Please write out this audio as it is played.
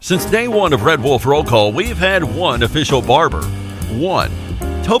Since day one of Red Wolf Roll Call, we've had one official barber. One.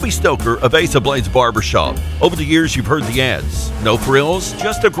 Toby Stoker of Ace of Blades Barbershop. Over the years, you've heard the ads. No frills,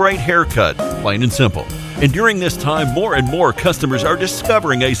 just a great haircut, plain and simple. And during this time, more and more customers are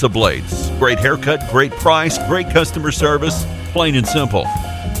discovering Ace of Blades. Great haircut, great price, great customer service, plain and simple.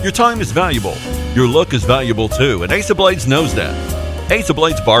 Your time is valuable. Your look is valuable too, and Ace of Blades knows that. Ace of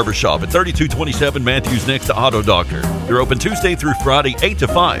Blades Barbershop at 3227 Matthews next to Auto Doctor. They're open Tuesday through Friday, 8 to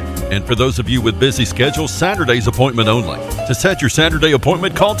 5. And for those of you with busy schedules, Saturday's appointment only. To set your Saturday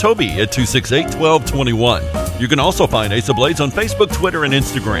appointment, call Toby at 268-1221. You can also find Ace of Blades on Facebook, Twitter, and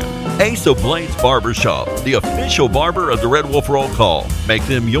Instagram. Ace of Blades Barbershop, the official barber of the Red Wolf Roll Call. Make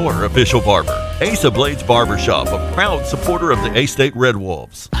them your official barber. Ace of Blades Barbershop, a proud supporter of the A-State Red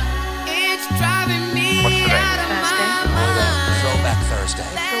Wolves. It's driving me What's today? out of my mind. Throwback Thursday.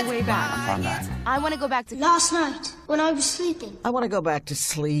 Let's go way back. I'm from that. I want to go back to Last night, when I was sleeping. I want to go back to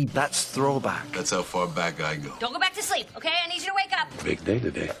sleep. That's throwback. That's how far back I go. Don't go back to sleep, okay? I need you to wake up. Big day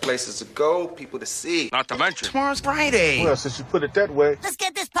today. Places to go, people to see. Not to mention. Tomorrow's Friday. Well, since you put it that way. Let's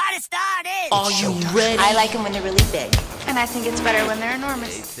get this party started. Are you ready? I like them when they're really big. and I think it's better when they're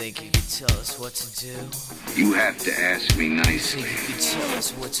enormous. You think you can tell us what to do? You have to ask me nicely. You think you can tell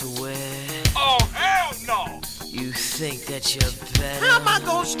us what to wear? Oh, hell no! You think that you're better? How am I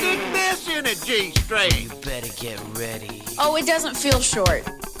gonna stick this in a G-string? You better get ready. Oh, it doesn't feel short.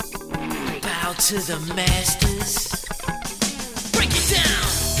 Bow to the masters. Break it down.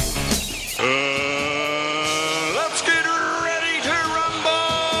 Let's get ready to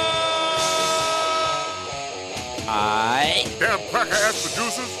rumble! Damn cracker-ass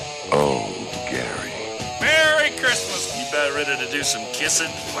producers. Oh, Gary. Merry Christmas. You about ready to do some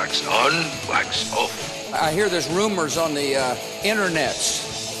kissing? Wax on, wax off. I hear there's rumors on the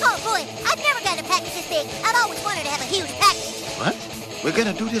internets. Oh boy, I've never gotten a package this big. I've always wanted to have a huge package. What? We're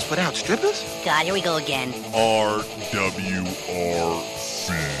gonna do this without strippers? God, here we go again. RWRC.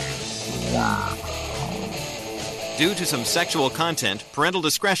 Due to some sexual content, parental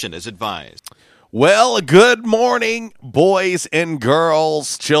discretion is advised. Well, good morning, boys and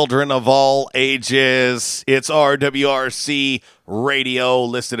girls, children of all ages. It's RWRC Radio,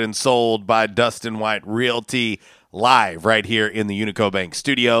 listed and sold by Dustin White Realty, live right here in the Unico Bank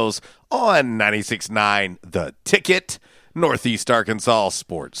Studios on 96.9 The Ticket, Northeast Arkansas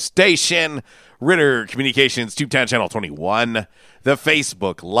Sports Station, Ritter Communications, Tubetown Channel 21, the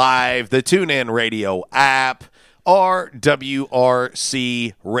Facebook Live, the TuneIn Radio app,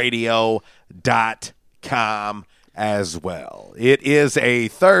 RWRCradio.com as well. It is a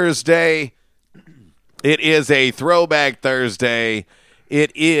Thursday. It is a throwback Thursday.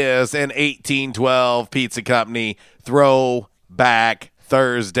 It is an 1812 Pizza Company throwback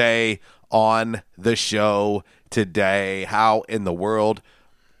Thursday on the show today. How in the world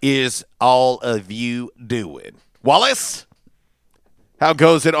is all of you doing? Wallace, how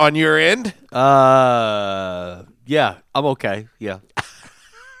goes it on your end? Yeah, I'm okay. Yeah.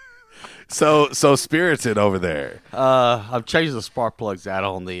 So spirited over there. I've changed the spark plugs out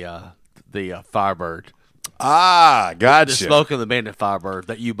on the Firebird. Ah, gotcha. The Smoke and the Bandit Firebird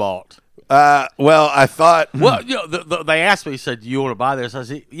that you bought. Well, I thought. Well, you know, they asked me, said, "Do you want to buy this?" I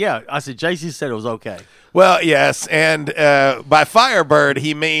said, "Yeah." I said, "JC said it was okay." Well, yes, and by Firebird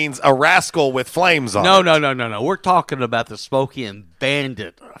he means a rascal with flames on it. No. We're talking about the Smokey and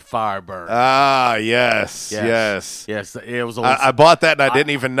Bandit Firebird. Ah, yes. It was. I bought that and I didn't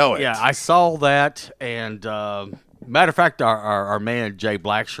even know it. Yeah, I saw that, and matter of fact, our man Jay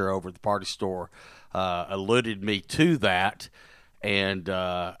Blackshear over at the Party Store alluded me to that, and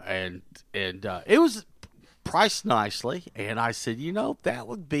it was priced nicely, and I said, that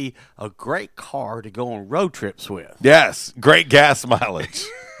would be a great car to go on road trips with. Yes, great gas mileage.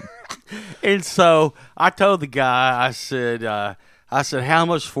 And so I told the guy, I said, how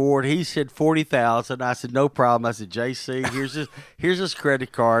much for it? He said $40,000. I said, no problem. I said, JC, here's his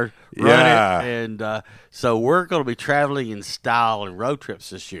credit card. Run it. And so we're going to be traveling in style and road trips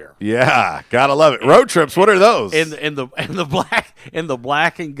this year. Yeah, gotta love it. Road trips. What are those? In the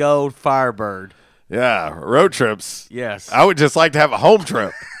black and gold Firebird. Yeah, road trips. Yes, I would just like to have a home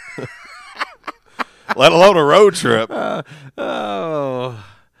trip, let alone a road trip. But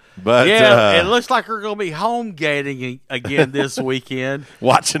yeah, it looks like we're going to be home gating again this weekend,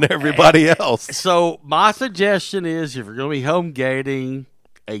 watching everybody else. So my suggestion is, if you're going to be home gating,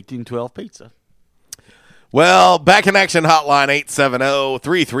 1812 pizza. Well, back in action hotline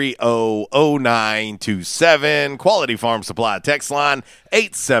 870-330-0927. Quality Farm Supply text line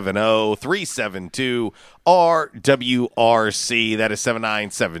 870-372-RWRC. That is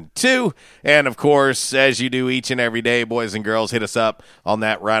 7972. And, of course, as you do each and every day, boys and girls, hit us up on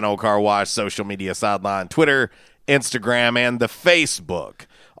that Rhino Car Wash social media sideline, Twitter, Instagram, and the Facebook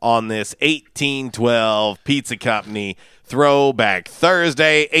on this 1812 Pizza Company Throwback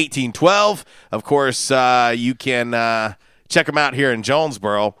Thursday, 1812. Of course, you can check them out here in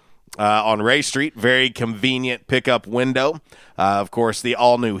Jonesboro on Ray Street. Very convenient pickup window. Of course, the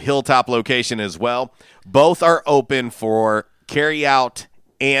all-new Hilltop location as well. Both are open for carry-out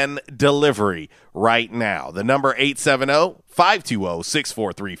and delivery right now. The number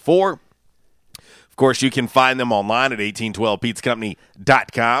 870-520-6434. Of course, you can find them online at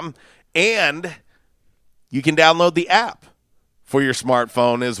 1812pizzacompany.com. And you can download the app for your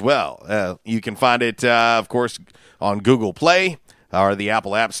smartphone as well. You can find it, of course, on Google Play or the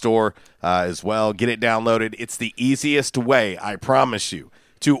Apple App Store as well. Get it downloaded. It's the easiest way, I promise you,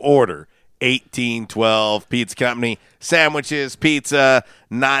 to order 1812 Pizza Company. Sandwiches, pizza,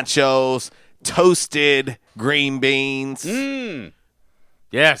 nachos, toasted green beans.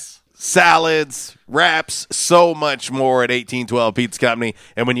 Yes. Salads, wraps, so much more at 1812 Pizza Company.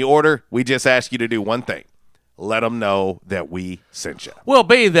 And when you order, we just ask you to do one thing. Let them know that we sent you. Well,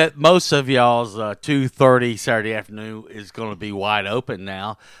 being that most of y'all's 2:30 Saturday afternoon is going to be wide open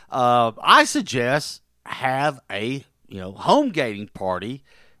now, I suggest have a home gating party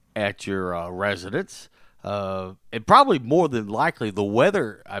at your residence. And probably more than likely the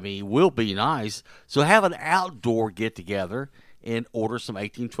weather, will be nice. So have an outdoor get-together and order some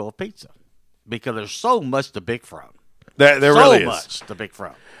 1812 pizza because there's so much to pick from. There really is. So much to pick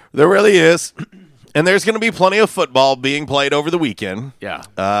from. There really is. And there's going to be plenty of football being played over the weekend. Yeah.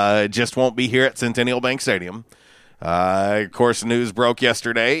 It just won't be here at Centennial Bank Stadium. Of course, news broke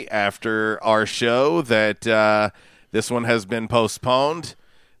yesterday after our show that this one has been postponed.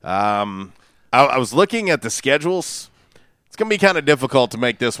 I was looking at the schedules. It's going to be kind of difficult to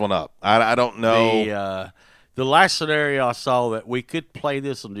make this one up. I don't know. The last scenario I saw that we could play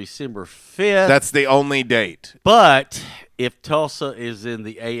this on December 5th. That's the only date. But if Tulsa is in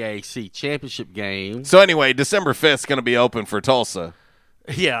the AAC championship game. So anyway, December 5th is going to be open for Tulsa.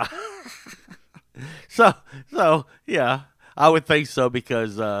 Yeah. so yeah, I would think so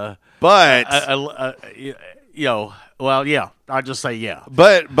because. I'll just say yeah.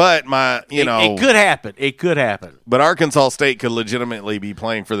 But my, it could happen. It could happen. But Arkansas State could legitimately be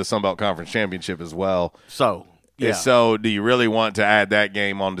playing for the Sun Belt Conference Championship as well. So, yeah. So, do you really want to add that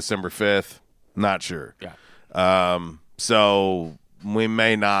game on December 5th? Not sure. Yeah. So we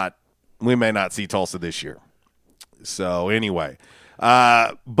may not see Tulsa this year. So anyway,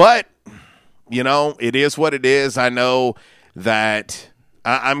 but it is what it is. I know that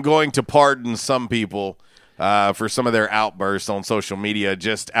I'm going to pardon some people for some of their outbursts on social media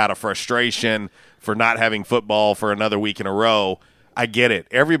just out of frustration for not having football for another week in a row. I get it.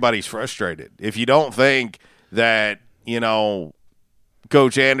 Everybody's frustrated. If you don't think that,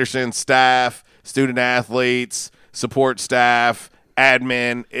 Coach Anderson's staff, student athletes, support staff,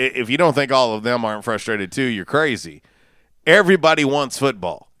 admin, if you don't think all of them aren't frustrated too, you're crazy. Everybody wants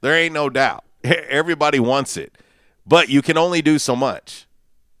football. There ain't no doubt. Everybody wants it. But you can only do so much.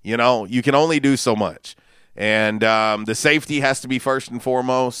 You can only do so much. And the safety has to be first and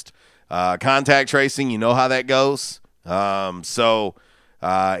foremost. Contact tracing, you know how that goes. So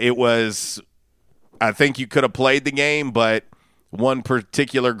it was, I think you could have played the game, but one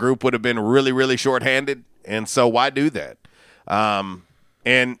particular group would have been really, really shorthanded. And so why do that? And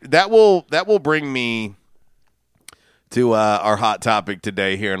that will bring me to our hot topic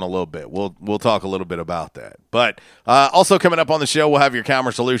today here in a little bit. We'll talk a little bit about that. But also coming up on the show, we'll have your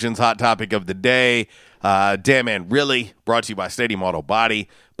Commerce Solutions hot topic of the day. Damn Man Really, brought to you by Stadium Auto Body.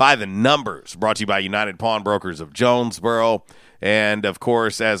 By the Numbers, brought to you by United Pawnbrokers of Jonesboro. And, of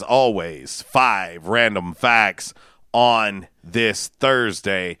course, as always, 5 random facts on this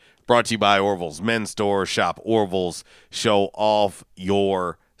Thursday, brought to you by Orville's Men's Store. Shop Orville's, show off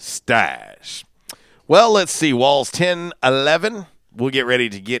your stash. Well, let's see. Walls 10-11. We'll get ready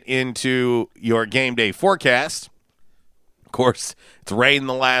to get into your game day forecast. Of course, it's rained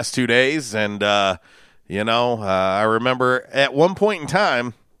the last 2 days, and, I remember at one point in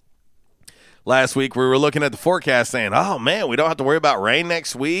time last week we were looking at the forecast saying, oh, man, we don't have to worry about rain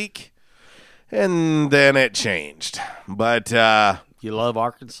next week. And then it changed. But you love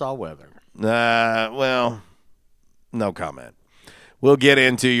Arkansas weather. Well, no comment. We'll get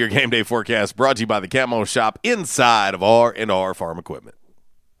into your game day forecast brought to you by the Camo Shop inside of R&R Farm Equipment.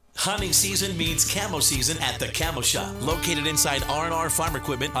 Hunting season means camo season at the Camo Shop, located inside R&R Farm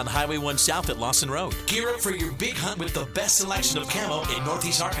Equipment on Highway 1 South at Lawson Road. Gear up for your big hunt with the best selection of camo in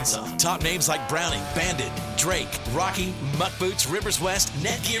Northeast Arkansas. Top names like Browning, Bandit, Drake, Rocky, Muck Boots, Rivers West,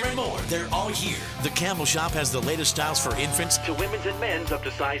 Netgear, and more. They're all here. The Camo Shop has the latest styles for infants to women's and men's up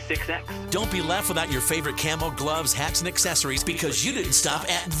to size 6X. Don't be left without your favorite camo gloves, hats, and accessories because you didn't stop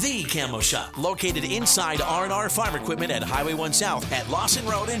at the Camo Shop, located inside R&R Farm Equipment at Highway 1 South at Lawson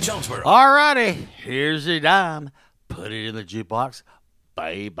Road in Jonesboro. All righty, here's your dime. Put it in the jukebox.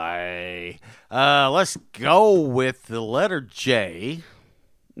 Bye-bye. Let's go with the letter J,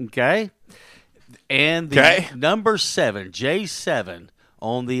 okay? And the number 7, J7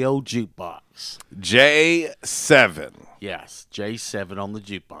 on the old jukebox. J7. Yes, J7 on the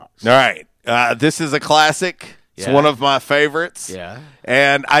jukebox. All right. This is a classic. It's one of my favorites. Yeah.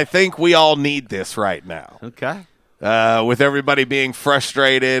 And I think we all need this right now. Okay. With everybody being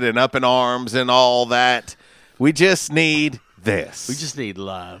frustrated and up in arms and all that, we just need this. We just need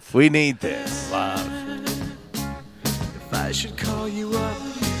love. We need this. Love. If I should call you up,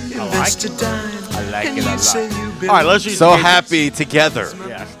 invest a dime, I like and it a you'd lot. say you've been All right, let's so happy together.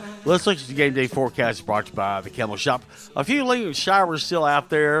 Yeah. Let's look at the game day forecast brought to you by the Camo Shop. A few lingering showers still out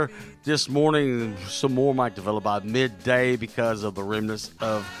there this morning. Some more might develop by midday because of the remnants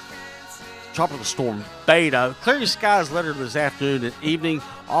of Tropical Storm Beta. Clear skies later this afternoon and evening.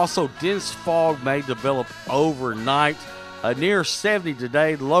 Also, dense fog may develop overnight. Near 70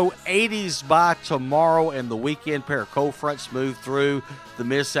 today, low 80s by tomorrow and the weekend. Pair of cold fronts move through the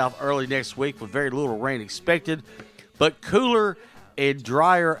mid-south early next week with very little rain expected. But cooler and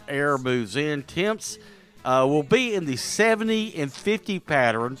drier air moves in. Temps will be in the 70 and 50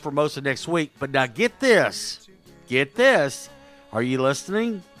 pattern for most of next week. But now get this. Get this. Are you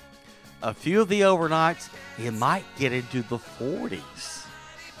listening? A few of the overnights, it might get into the 40s.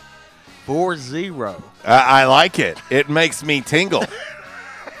 40. I like it. It makes me tingle.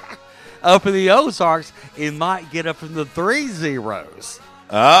 Up in the Ozarks, it might get up in the 30s next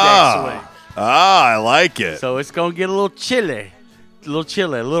week. I like it. So it's going to get a little chilly. A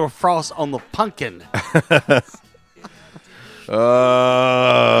little frost on the pumpkin.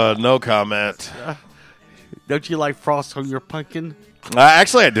 No comment. Don't you like frost on your pumpkin?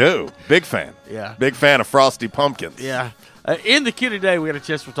 Actually, I do. Big fan. Yeah. Big fan of Frosty Pumpkins. Yeah. In the queue today, we got a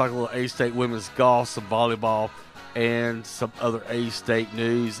chance to talk a little A-State women's golf, some volleyball, and some other A-State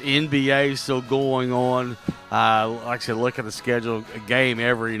news. NBA still going on. Like I said, look at the schedule, a game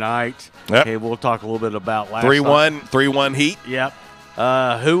every night. Yep. Okay, we'll talk a little bit about last 3-1 Heat. Yep.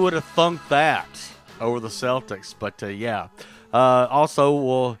 Who would have thunk that over the Celtics? But, yeah.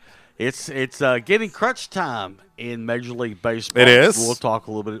 Also, it's getting crunch time in Major League Baseball. It is. We'll talk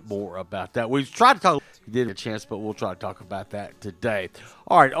a little bit more about that. We've tried to talk. Didn't get a chance, but we'll try to talk about that today.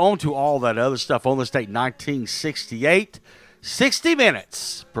 All right, on to all that other stuff. On this date, 1968, 60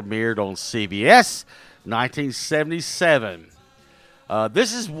 Minutes premiered on CBS. 1977.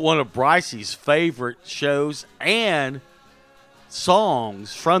 This is one of Bryce's favorite shows and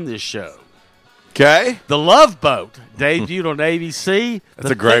songs from this show. Okay. The Love Boat debuted on ABC. That's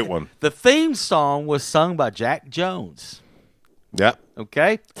a great one. The theme song was sung by Jack Jones. Yep.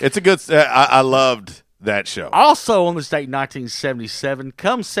 Okay. It's a good. I loved that show. Also on this date, 1977,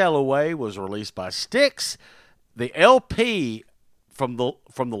 "Come Sail Away" was released by Styx. The LP from the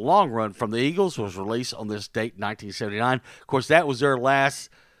long run from the Eagles was released on this date, 1979. Of course, that was their last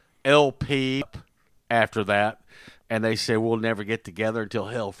LP. After that. And they say we'll never get together until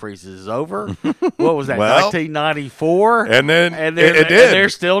hell freezes over. What was that? 1994. And then it did. And they're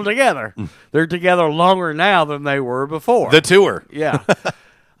still together. They're together longer now than they were before. The tour. Yeah.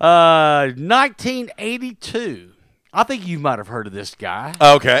 1982. I think you might have heard of this guy.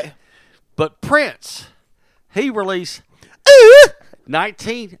 Okay. But Prince, he released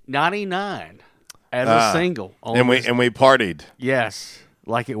 1999 as a single. And we partied. Yes.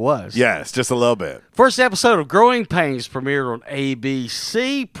 Like it was. Yes, just a little bit. First episode of Growing Pains premiered on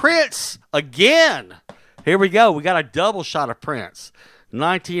ABC. Prince, again. Here we go. We got a double shot of Prince.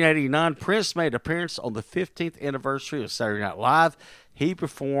 1989, Prince made an appearance on the 15th anniversary of Saturday Night Live. He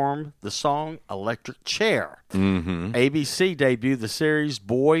performed the song Electric Chair. Mm-hmm. ABC debuted the series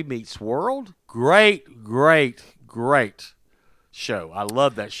Boy Meets World. Great, great, great show. I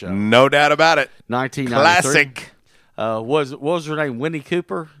love that show. No doubt about it. 1993. Classic. What was her name? Winnie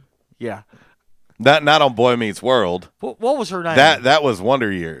Cooper? Yeah. Not on Boy Meets World. What was her name? That was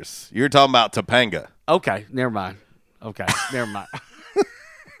Wonder Years. You're talking about Topanga. Okay, never mind. Okay, never mind.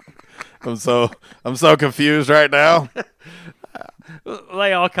 I'm so confused right now.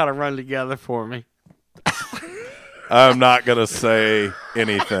 They all kind of run together for me. I'm not gonna say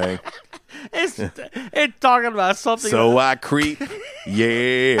anything. It's talking about something. So I creep,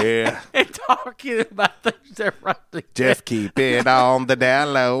 yeah. It's talking about things that run together. Just keep it on the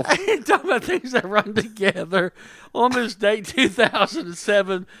down low. It's talking about things that run together. On this date,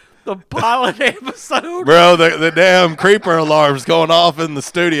 2007, the pilot episode. Bro, the damn creeper alarm's going off in the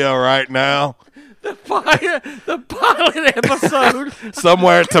studio right now. The pilot episode.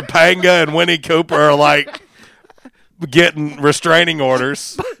 Somewhere Topanga and Winnie Cooper are like getting restraining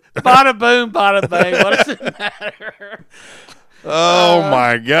orders. Bada boom, bada bang. What does it matter? Oh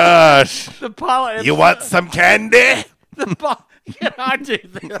my gosh! The pilot episode. You want some candy? Can I do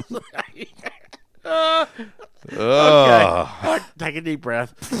this? Okay. Take a deep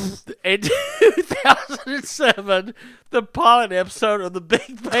breath. In 2007, the pilot episode of The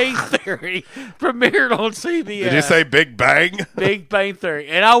Big Bang Theory premiered on CBS. Did you say Big Bang? Big Bang Theory.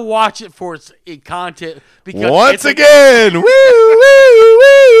 And I watch it for its content. Because once again, woo, woo,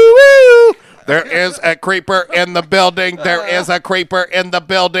 woo, woo. There is a creeper in the building. There is a creeper in the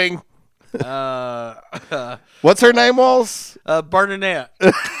building. What's her name, Walls? Bernadette.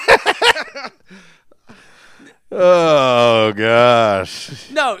 Oh, gosh.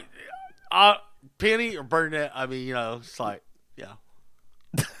 No, Penny or Bernadette, I mean, it's like, yeah.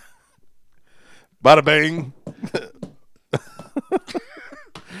 Bada bing.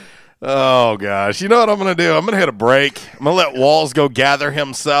 Oh, gosh. You know what I'm going to do? I'm going to hit a break. I'm going to let Walls go gather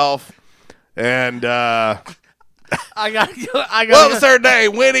himself. And, I got what was her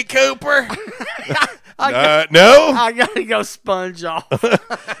name? Winnie Cooper? No? I got to go sponge off.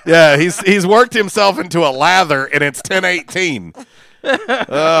 Yeah, he's worked himself into a lather, and it's 10:18.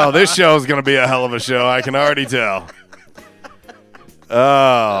 Oh, this show is going to be a hell of a show. I can already tell.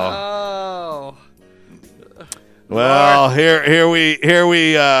 Oh. Well, here we.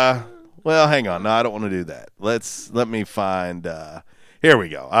 Well, hang on. No, I don't want to do that. Let me find. Here we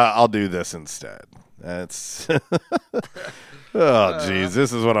go. I'll do this instead. That's. Oh, jeez,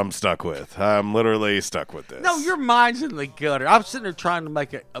 this is what I'm stuck with. I'm literally stuck with this. No, your mind's in the gutter. I'm sitting there trying to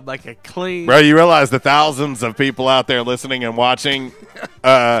make a clean. Bro, you realize the thousands of people out there listening and watching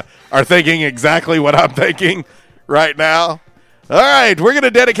are thinking exactly what I'm thinking right now? All right, we're going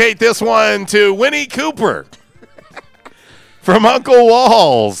to dedicate this one to Winnie Cooper from Uncle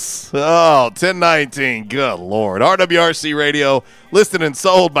Walls. Oh, 1019. Good Lord. RWRC Radio, listed and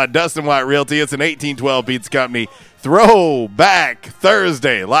sold by Dustin White Realty. It's an 1812 Beats Company Throwback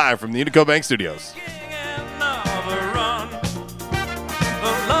Thursday, live from the Unico Bank Studios.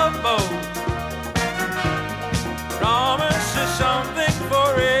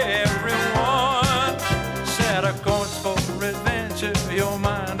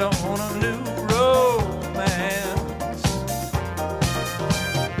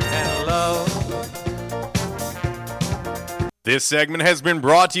 This segment has been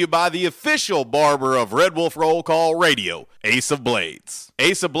brought to you by the official barber of Red Wolf Roll Call Radio, Ace of Blades.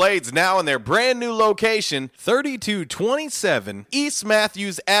 Ace of Blades now in their brand new location, 3227 East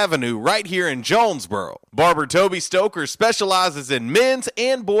Matthews Avenue, right here in Jonesboro. Barber Toby Stoker specializes in men's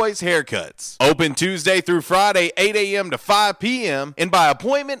and boys' haircuts. Open Tuesday through Friday, 8 a.m. to 5 p.m., and by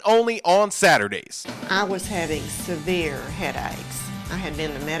appointment only on Saturdays. I was having severe headaches. I had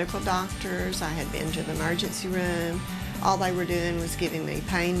been to medical doctors. I had been to the emergency room. All they were doing was giving me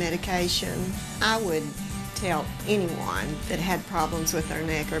pain medication. I would tell anyone that had problems with their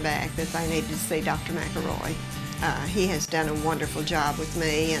neck or back that they needed to see Dr. McElroy. He has done a wonderful job with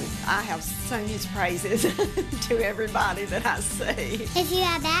me, and I have sung his praises to everybody that I see. If you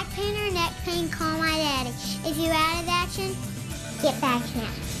have back pain or neck pain, call my daddy. If you're out of action, get back in.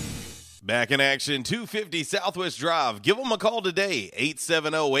 Back in action, 250 Southwest Drive. Give them a call today,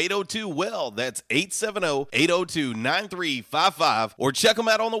 870-802-WELL. That's 870-802-9355. Or check them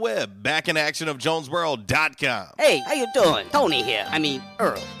out on the web, backinactionofjonesboro.com. Hey, how you doing? Tony here.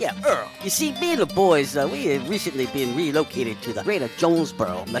 Earl. Yeah, Earl. You see, me and the boys, we have recently been relocated to the greater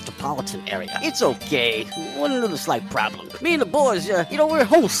Jonesboro metropolitan area. It's okay. One little slight problem. Me and the boys, we're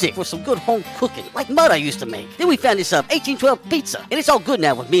homesick for some good home cooking, like mud I used to make. Then we found this 1812 pizza, and it's all good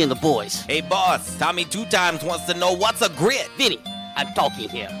now with me and the boys. Hey, boss, Tommy 2 Times wants to know what's a grit. Vinny, I'm talking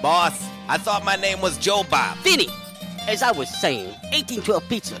here. Boss, I thought my name was Joe Bob. Vinny, as I was saying, 1812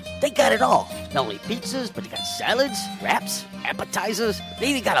 Pizza, they got it all. Not only pizzas, but they got salads, wraps, appetizers.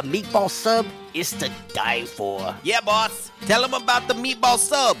 They even got a meatball sub. It's to die for. Yeah, boss. Tell them about the meatball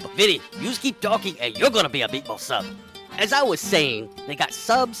sub. Vinny, you just keep talking and you're gonna be a meatball sub. As I was saying, they got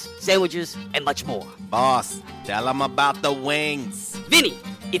subs, sandwiches, and much more. Boss, tell them about the wings. Vinny,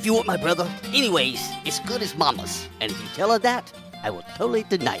 if you want my brother, anyways, it's good as mama's. And if you tell her that, I will totally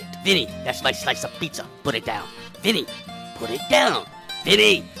deny it. Vinny, that's my slice of pizza. Put it down. Vinny, put it down.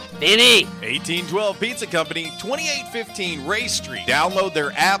 Vinny! Vinny! 1812 Pizza Company, 2815 Ray Street. Download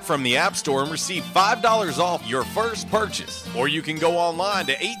their app from the App Store and receive $5 off your first purchase. Or you can go online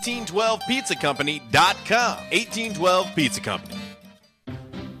to 1812pizzacompany.com. 1812 Pizza Company.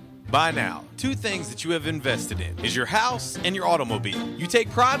 By now, two things that you have invested in is your house and your automobile. You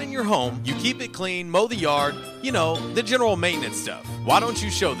take pride in your home, you keep it clean, mow the yard, you know, the general maintenance stuff. Why don't you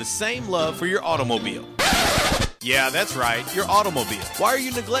show the same love for your automobile? Yeah, that's right, your automobile. Why are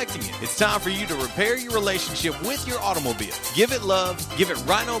you neglecting it? It's time for you to repair your relationship with your automobile. Give it love, give it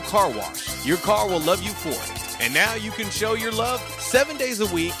Rhino Car Wash. Your car will love you for it. And now you can show your love 7 days a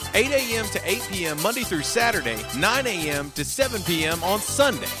week, 8 a.m. to 8 p.m. Monday through Saturday, 9 a.m. to 7 p.m. on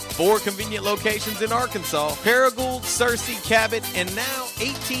Sunday. 4 convenient locations in Arkansas, Paragould, Searcy, Cabot, and now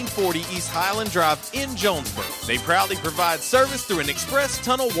 1840 East Highland Drive in Jonesboro. They proudly provide service through an express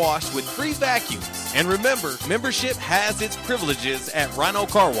tunnel wash with free vacuums. And remember, membership has its privileges at Rhino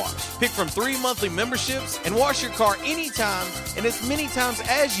Car Wash. Pick from 3 monthly memberships and wash your car anytime and as many times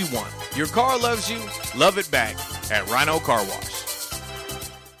as you want. Your car loves you, love it back at Rhino Car Wash.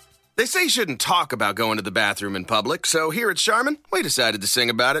 They say you shouldn't talk about going to the bathroom in public, so here at Charmin, we decided to sing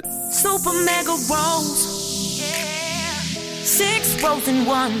about it. Super mega rolls. Yeah. 6 rolls in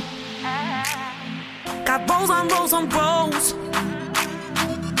one. Got rolls on rolls on rolls.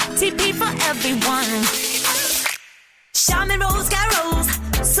 TP for everyone. Charmin rolls got rolls.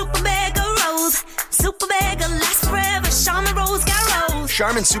 Super mega rolls. Super mega lasts forever. Charmin rolls got rolls.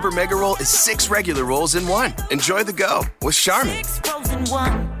 Charmin Super Mega Roll is 6 regular rolls in one. Enjoy the go with Charmin. 6 rolls in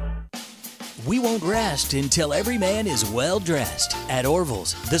one. We won't rest until every man is well dressed. At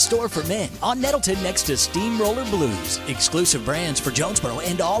Orville's, the store for men, on Nettleton next to Steamroller Blues. Exclusive brands for Jonesboro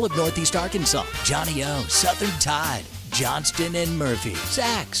and all of Northeast Arkansas. Johnny O, Southern Tide, Johnston and Murphy,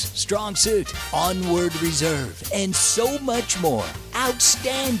 Saks, Strong Suit, Onward Reserve, and so much more.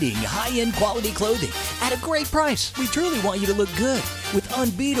 Outstanding high-end quality clothing at a great price. We truly want you to look good with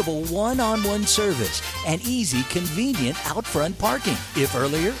unbeatable one-on-one service and easy, convenient out-front parking. If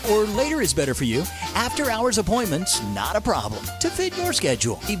earlier or later is better for you, after-hours appointments, not a problem. To fit your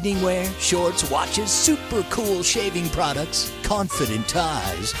schedule. Evening wear, shorts, watches, super cool shaving products, confident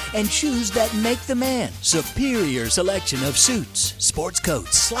ties, and shoes that make the man. Superior selection of suits, sports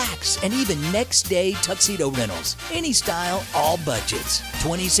coats, slacks, and even next-day tuxedo rentals. Any style, all budgets.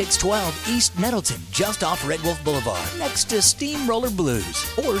 2612 East Nettleton, just off Red Wolf Boulevard, next to Steamroller Blues.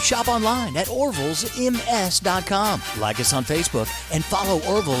 Or shop online at orvillesms.com. Like us on Facebook and follow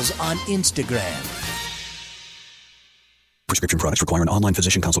Orville's on Instagram. Prescription products require an online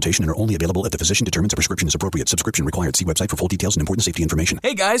physician consultation and are only available if the physician determines a prescription is appropriate. Subscription required. See website for full details and important safety information.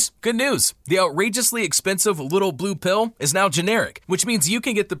 Hey guys, good news. The outrageously expensive little blue pill is now generic, which means you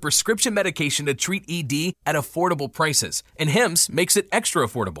can get the prescription medication to treat ED at affordable prices. And Hims makes it extra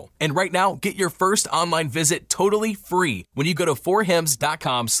affordable. And right now, get your first online visit totally free when you go to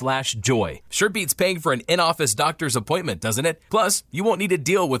 4hims.com/joy. Sure beats paying for an in-office doctor's appointment, doesn't it? Plus, you won't need to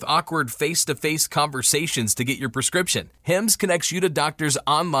deal with awkward face-to-face conversations to get your prescription. Hims connects you to doctors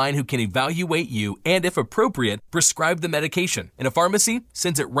online who can evaluate you and, if appropriate, prescribe the medication. And a pharmacy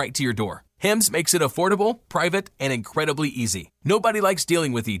sends it right to your door. Hims makes it affordable, private, and incredibly easy. Nobody likes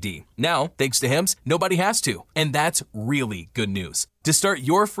dealing with ED. Now, thanks to Hims, nobody has to. And that's really good news. To start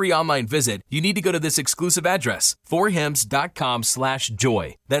your free online visit, you need to go to this exclusive address,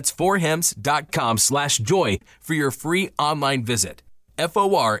 4hims.com/joy. That's 4hims.com/joy for your free online visit.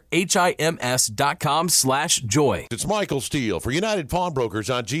 FORHIMS.com/joy. It's Michael Steele for United Pawnbrokers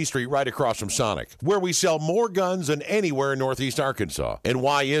on G Street right across from Sonic, where we sell more guns than anywhere in Northeast Arkansas. And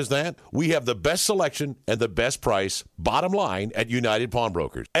why is that? We have the best selection and the best price, bottom line, at United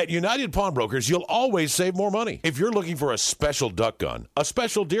Pawnbrokers. At United Pawnbrokers, you'll always save more money. If you're looking for a special duck gun, a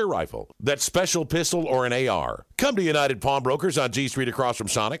special deer rifle, that special pistol, or an AR, come to United Pawnbrokers on G Street across from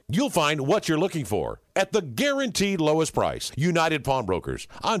Sonic. You'll find what you're looking for at the guaranteed lowest price. United Pawnbrokers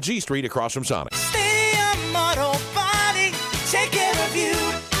on G Street across from Sonic. Stadium Auto Body, take care of you.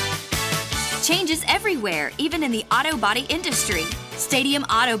 Changes everywhere, even in the auto body industry. Stadium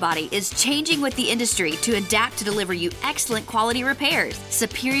Auto Body is changing with the industry to adapt to deliver you excellent quality repairs,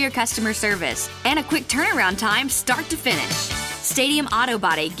 superior customer service, and a quick turnaround time start to finish. Stadium Auto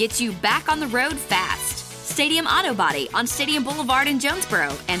Body gets you back on the road fast. Stadium Auto Body on Stadium Boulevard in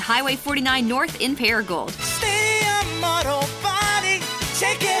Jonesboro and Highway 49 North in Paragould. Stadium Auto Body,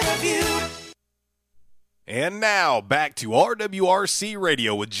 take care of you. And now, back to RWRC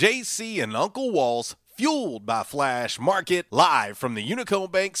Radio with JC and Uncle Walls, fueled by Flash Market, live from the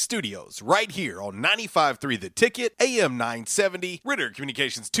Unicode Bank Studios, right here on 95.3 The Ticket, AM 970, Ritter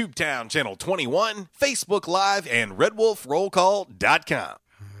Communications Tubetown Channel 21, Facebook Live, and RedWolfRollCall.com.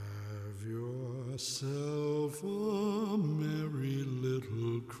 Have yourself a merry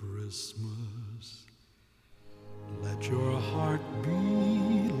little Christmas. Let your heart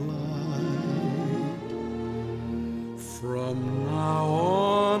be light. From now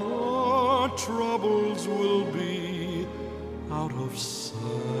on, our troubles will be out of sight.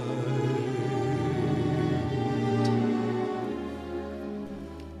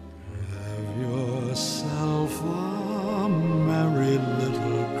 Have yourself a merry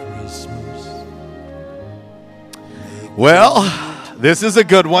little Christmas. Well, this is a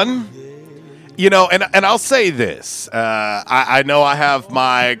good one. You know, and I'll say this. I know I have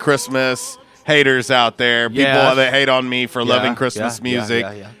my Christmas haters out there, people that hate on me for loving Christmas music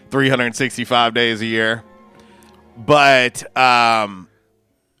 365 days a year. But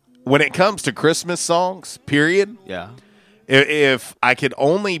when it comes to Christmas songs, period, if I could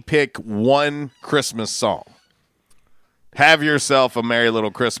only pick one Christmas song, Have Yourself a Merry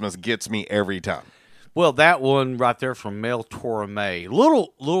Little Christmas gets me every time. Well, that one right there from Mel Torme.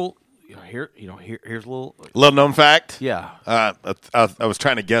 Little here's a little known fact. Yeah. I was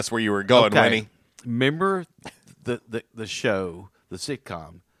trying to guess where you were going, Winnie. Remember the show, the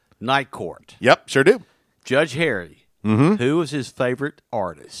sitcom, Night Court? Yep, sure do. Judge Harry. Who was his favorite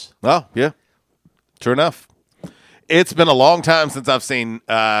artist? Oh, yeah. Sure enough. It's been a long time since I've seen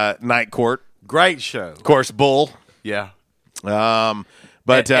Night Court. Great show. Of course, Bull. Yeah.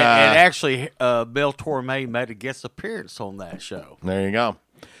 But and actually, Mel Torme made a guest appearance on that show. There you go.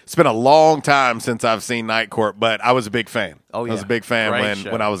 It's been a long time since I've seen Night Court, but I was a big fan. Oh, yeah. I was a big fan Great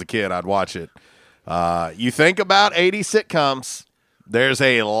when I was a kid. I'd watch it. You think about 80 sitcoms, there's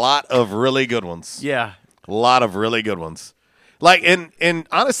a lot of really good ones. Yeah. A lot of really good ones. Like, and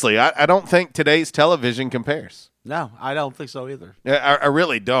honestly, I don't think today's television compares. No, I don't think so either. I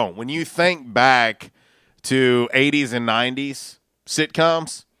really don't. When you think back to 80s and 90s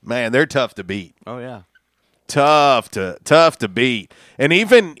sitcoms, man, they're tough to beat. Oh, yeah. Tough to beat. And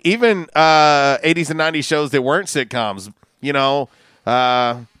even 80s and 90s shows that weren't sitcoms, you know,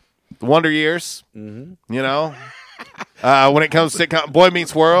 Wonder Years, you know, when it comes to sitcom, Boy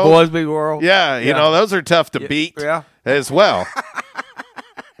Meets World. Boys Meets World. Yeah, you know, those are tough to beat as well.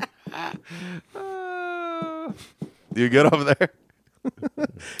 You good over there?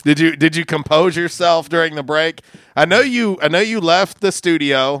 Did you compose yourself during the break? I know you left the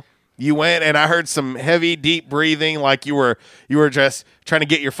studio. You went, and I heard some heavy, deep breathing, like you were just trying to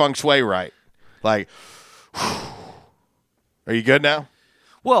get your feng shui right. Like, are you good now?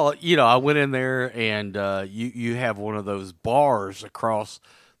 Well, you know, I went in there, and you have one of those bars across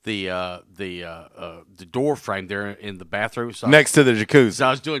the door frame there in the bathroom. So next to the jacuzzi. So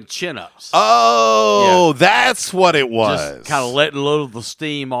I was doing chin-ups. Oh, that's what it was. Just kind of letting a little of the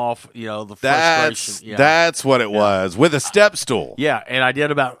steam off, you know, the frustration. Yeah. That's what it was, with a step stool. Yeah, and I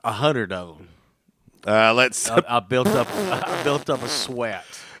did about 100 of them. I built up a sweat.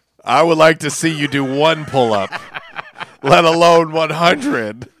 I would like to see you do one pull-up, let alone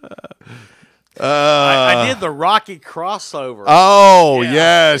 100. I did the Rocky crossover. Oh,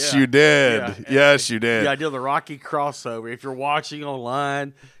 yes, you did. Yeah. Yes, you did. Yeah, I did the Rocky crossover. If you're watching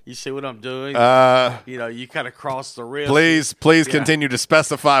online, you see what I'm doing. You know, you kind of cross the wrist. Please continue to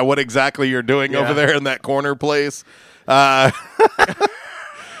specify what exactly you're doing over there in that corner, please. Because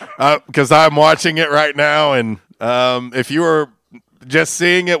I'm watching it right now, and if you were just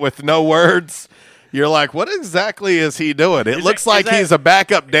seeing it with no words, you're like, what exactly is he doing? It looks like he's a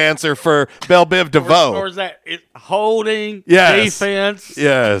backup dancer for Belle Biv DeVoe. Or is that holding, defense?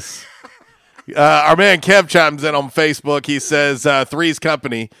 Yes. Our man Kev chimes in on Facebook. He says, Three's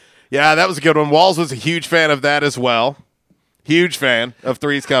Company. Yeah, that was a good one. Walls was a huge fan of that as well. Huge fan of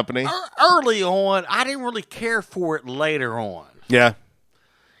Three's Company. Early on, I didn't really care for it later on. Yeah.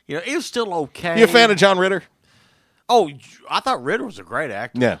 You know, it was still okay. You a fan of John Ritter? Oh, I thought Ritter was a great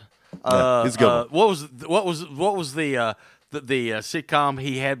actor. Yeah. He's a good one. What was the sitcom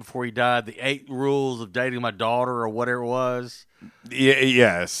he had before he died? The 8 Rules of Dating My Daughter, or whatever it was.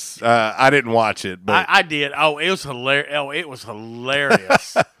 Yes, I didn't watch it, but I did. Oh, it was hilarious. It was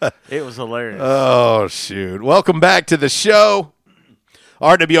hilarious. It was hilarious. Oh shoot! Welcome back to the show.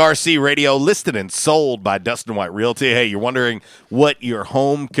 RWRC Radio, listed and sold by Dustin White Realty. Hey, you're wondering what your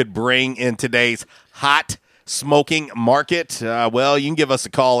home could bring in today's hot smoking market? Well, you can give us a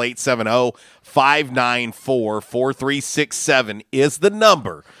call. 870-594-4367 is the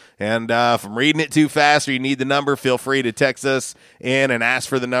number. And if I'm reading it too fast or you need the number, feel free to text us in and ask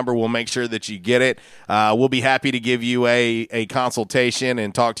for the number. We'll make sure that you get it. We'll be happy to give you a consultation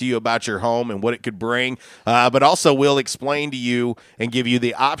and talk to you about your home and what it could bring. But also we'll explain to you and give you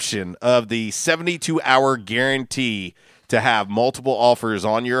the option of the 72-hour guarantee to have multiple offers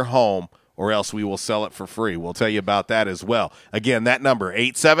on your home, or else we will sell it for free. We'll tell you about that as well. Again, that number,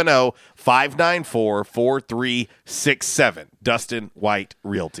 870-594-4367. Dustin White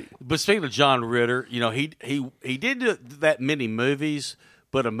Realty. But speaking of John Ritter, he didn't do that many movies,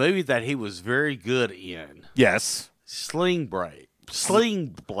 but a movie that he was very good in. Yes. Sling Blade with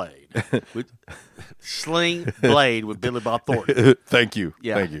Billy Bob Thornton. Thank you.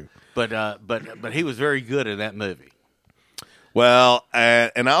 Yeah. Thank you. But he was very good in that movie. Well,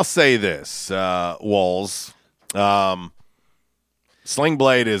 and I'll say this, Walls, Sling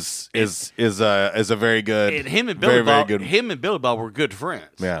Blade is a very good, and him and Billy very Bob, good. him and Billy Bob were good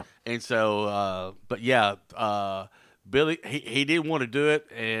friends. Yeah, and so, Billy he didn't want to do it,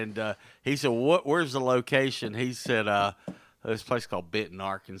 and he said, Where's the location?" He said, "This place called Benton,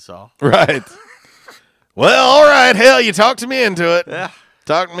 Arkansas." Right. Well, all right. Hell, you talked me into it. Yeah,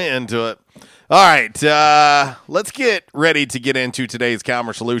 talked me into it. All right, let's get ready to get into today's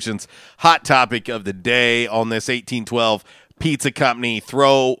Calmer Solutions hot topic of the day on this 1812 Pizza Company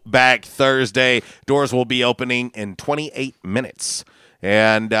Throwback Thursday. Doors will be opening in 28 minutes.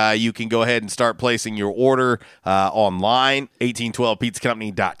 And you can go ahead and start placing your order online,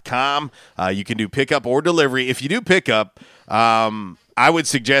 1812pizzacompany.com. You can do pickup or delivery. If you do pickup, I would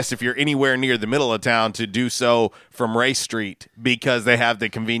suggest if you're anywhere near the middle of town to do so from Race Street because they have the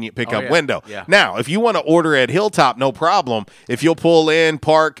convenient pickup window. Yeah. Now, if you want to order at Hilltop, no problem. If you'll pull in,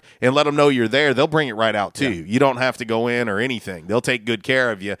 park, and let them know you're there, they'll bring it right out to you. You don't have to go in or anything. They'll take good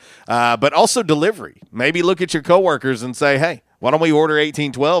care of you. But also delivery. Maybe look at your coworkers and say, hey, why don't we order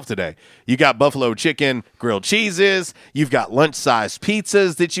 1812 today? You got buffalo chicken, grilled cheeses. You've got lunch-sized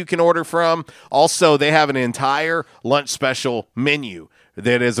pizzas that you can order from. Also, they have an entire lunch special menu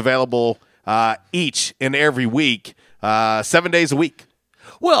that is available each and every week, 7 days a week.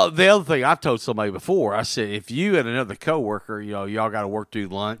 Well, the other thing I've told somebody before, I said, if you and another coworker, y'all got to work through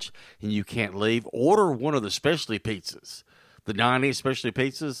lunch and you can't leave, order one of the specialty pizzas, the 90 specialty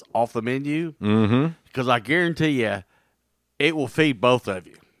pizzas off the menu. Mm-hmm. Because I guarantee you, it will feed both of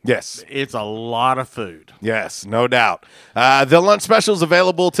you. Yes. It's a lot of food. Yes, no doubt. The lunch special is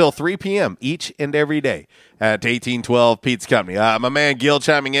available till 3 p.m. each and every day at 1812 Pizza Company. My man Gil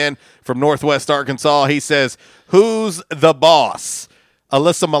chiming in from Northwest Arkansas. He says, who's the boss?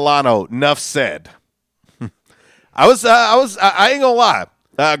 Alyssa Milano, nuff said. I ain't gonna lie.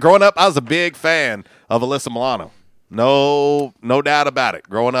 Growing up, I was a big fan of Alyssa Milano. No doubt about it.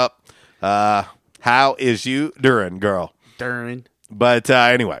 Growing up, how is you doing, girl? Darn. But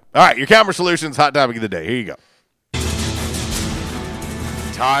anyway, all right, your Calmer Solutions hot topic of the day. Here you go.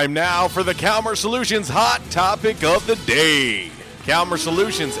 Time now for the Calmer Solutions hot topic of the day. Calmer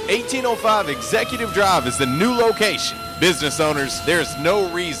Solutions 1805 Executive Drive is the new location. Business owners, there's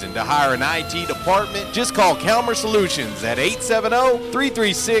no reason to hire an IT department. Just call Calmer Solutions at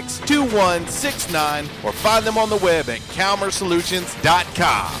 870-336-2169 or find them on the web at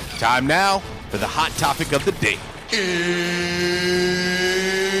calmersolutions.com. Time now for the hot topic of the day. It's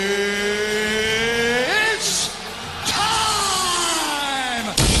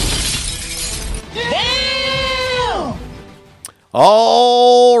time! Damn!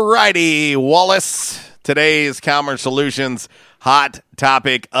 All righty, Wallace. Today's Calmer Solutions hot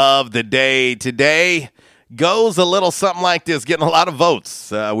topic of the day today goes a little something like this, getting a lot of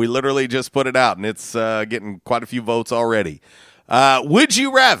votes. We literally just put it out, and it's getting quite a few votes already. Would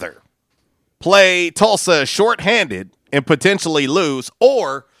you rather play Tulsa shorthanded and potentially lose,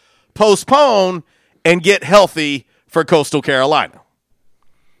 or postpone and get healthy for Coastal Carolina?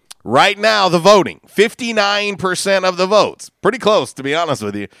 Right now, the voting, 59% of the votes. Pretty close, to be honest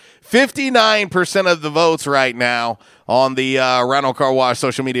with you. 59% of the votes right now on the Rhino Car Wash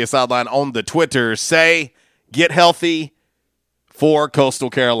social media sideline on the Twitter say get healthy for Coastal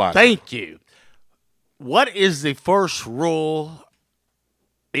Carolina. Thank you. What is the first rule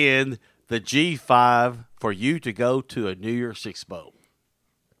in the G5 for you to go to a New Year's Six Bowl?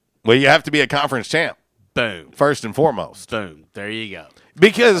 Well, you have to be a conference champ. Boom. First and foremost. Boom. There you go.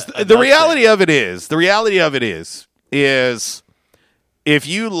 Because the reality of it is if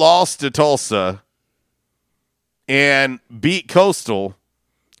you lost to Tulsa and beat Coastal,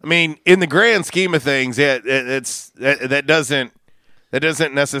 I mean, in the grand scheme of things, that doesn't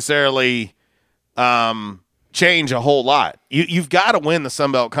necessarily change a whole lot. You've got to win the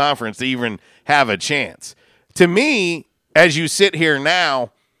Sun Belt Conference to even have a chance. To me, as you sit here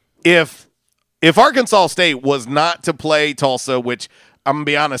now, if Arkansas State was not to play Tulsa, which I'm going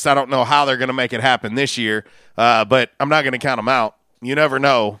to be honest, I don't know how they're going to make it happen this year, but I'm not going to count them out. You never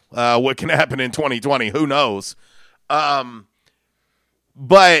know what can happen in 2020. Who knows?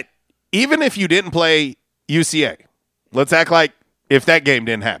 But even if you didn't play UCA, let's act like if that game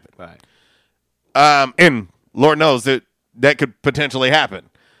didn't happen. Right. And Lord knows that could potentially happen.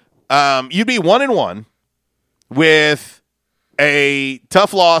 You'd be 1-1 with a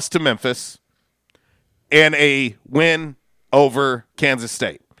tough loss to Memphis and a win over Kansas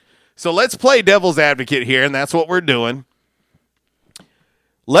State. So let's play devil's advocate here, and that's what we're doing.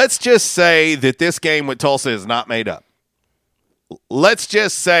 Let's just say that this game with Tulsa is not made up. Let's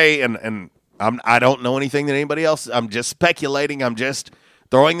just say, and I don't know anything that anybody else, I'm just speculating, I'm just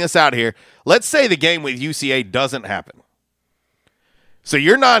throwing this out here. Let's say the game with UCA doesn't happen. So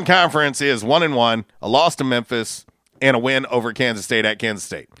your non-conference is 1-1, a loss to Memphis, and a win over Kansas State at Kansas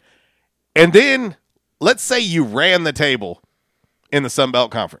State. And then let's say you ran the table in the Sun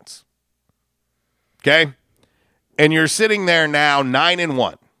Belt Conference. Okay? And you're sitting there now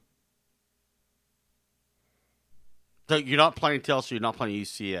 9-1. So you're not playing Tulsa, you're not playing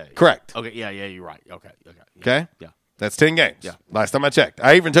UCA. Correct. Okay, yeah, you're right. Okay. Yeah. Okay? Yeah. That's 10 games. Yeah. Last time I checked.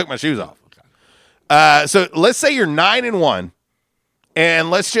 I even took my shoes off. Okay. So let's say you're 9-1,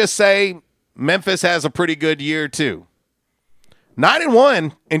 and let's just say Memphis has a pretty good year too.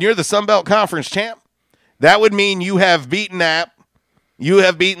 9-1, and you're the Sun Belt Conference champ. That would mean you have beaten App, you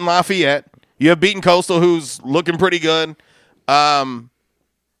have beaten Lafayette, you have beaten Coastal, who's looking pretty good.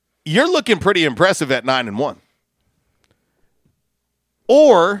 You're looking pretty impressive at 9-1.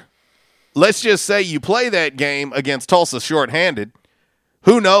 Or let's just say you play that game against Tulsa shorthanded.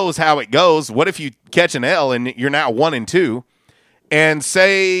 Who knows how it goes? What if you catch an L and you're now 1-2, and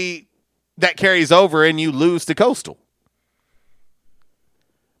say that carries over and you lose to Coastal?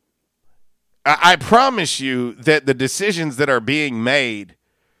 I promise you that the decisions that are being made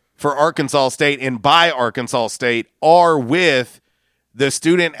for Arkansas State and by Arkansas State are with the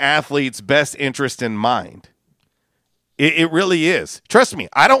student athlete's best interest in mind. It really is. Trust me,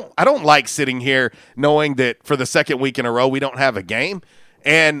 I don't like sitting here knowing that for the second week in a row we don't have a game.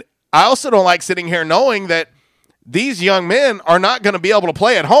 And I also don't like sitting here knowing that these young men are not going to be able to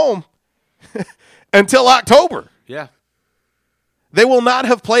play at home until October. Yeah. They will not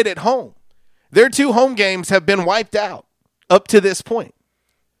have played at home. Their 2 home games have been wiped out up to this point.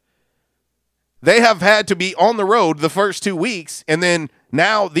 They have had to be on the road the first 2 weeks, and then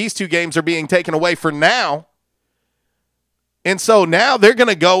now these 2 games are being taken away for now. And so now they're going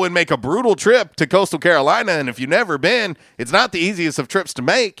to go and make a brutal trip to Coastal Carolina, and if you've never been, it's not the easiest of trips to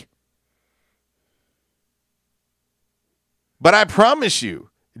make. But I promise you,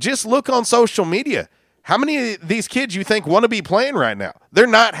 just look on social media. How many of these kids you think want to be playing right now? They're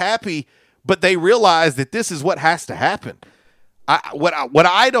not happy, but they realize that this is what has to happen. What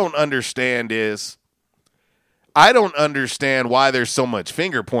I don't understand is I don't understand why there's so much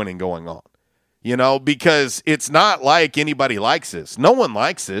finger pointing going on. You know, because it's not like anybody likes this. No one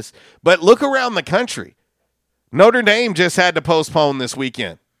likes this. But look around the country. Notre Dame just had to postpone this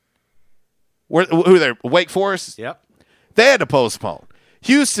weekend. Who are they? Wake Forest? Yep. They had to postpone.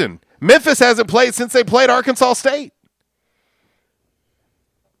 Houston. Memphis hasn't played since they played Arkansas State.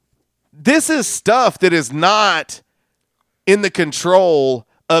 This is stuff that is not in the control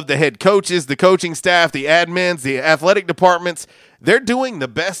of the head coaches, the coaching staff, the admins, the athletic departments. They're doing the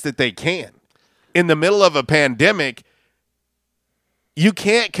best that they can. In the middle of a pandemic, you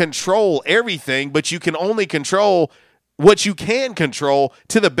can't control everything, but you can only control what you can control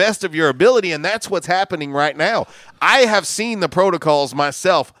to the best of your ability, and that's what's happening right now. I have seen the protocols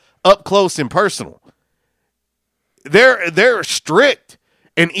myself up close and personal. They're strict,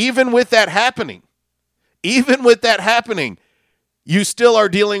 and even with that happening, you still are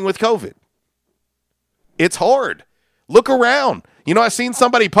dealing with COVID. It's hard. Look around. You know, I've seen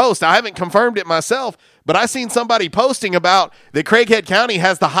somebody post. I haven't confirmed it myself, but I've seen somebody posting about that Craighead County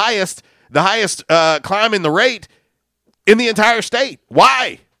has the highest climb in the rate in the entire state.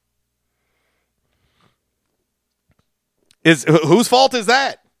 Why? Whose fault is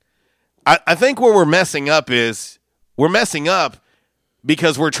that? I think where we're messing up is we're messing up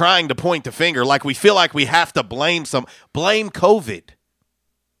because we're trying to point the finger like we feel like we have to blame COVID.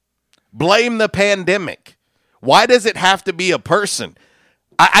 Blame the pandemic. Why does it have to be a person?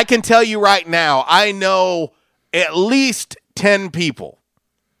 I can tell you right now, I know at least 10 people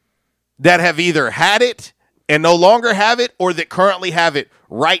that have either had it and no longer have it or that currently have it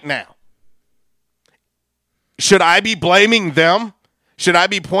right now. Should I be blaming them? Should I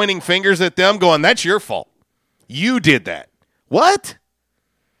be pointing fingers at them going, that's your fault? You did that. What?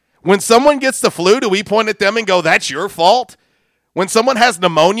 When someone gets the flu, do we point at them and go, that's your fault? When someone has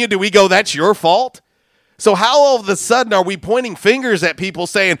pneumonia, do we go, that's your fault? So how all of a sudden are we pointing fingers at people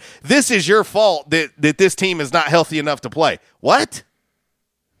saying, this is your fault that this team is not healthy enough to play? What?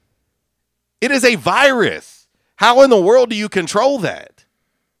 It is a virus. How in the world do you control that?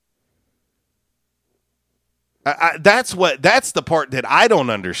 That's the part that I don't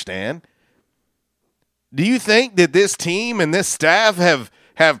understand. Do you think that this team and this staff have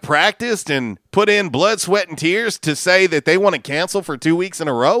practiced and put in blood, sweat, and tears to say that they want to cancel for 2 weeks in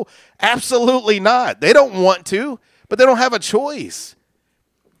a row? Absolutely not. They don't want to, but they don't have a choice.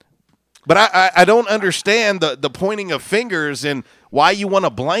 But I don't understand the pointing of fingers and why you want to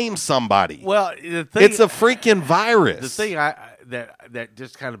blame somebody. Well, it's a freaking virus. The thing that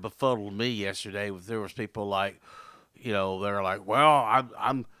just kind of befuddled me yesterday was there was people like, they're like, well,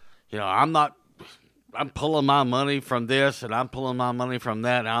 I'm pulling my money from this and I'm pulling my money from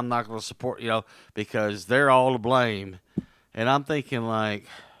that and I'm not going to support, because they're all to blame. And I'm thinking like,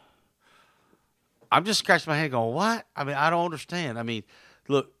 I'm just scratching my head going, what? I mean, I don't understand. I mean,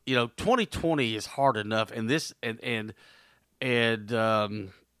 look, 2020 is hard enough and this, and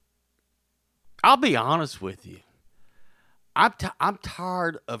I'll be honest with you. I'm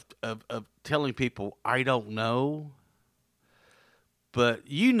tired of telling people I don't know. But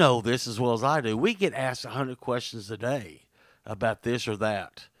you know this as well as I do. We get asked 100 questions a day about this or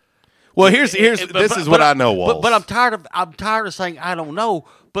that. Well, this is what I know, Walls. But I'm tired of saying I don't know.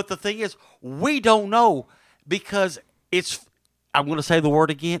 But the thing is, we don't know because I'm going to say the word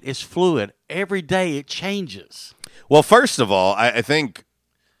again. It's fluid. Every day it changes. Well, first of all, I think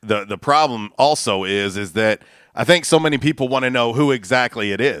the problem also is that I think so many people want to know who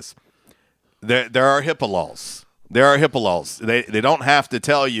exactly it is. There are HIPAA laws. There are HIPAA laws. They don't have to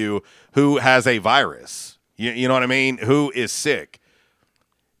tell you who has a virus. You know what I mean? Who is sick.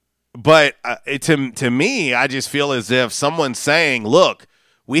 But to me, I just feel as if someone's saying, look,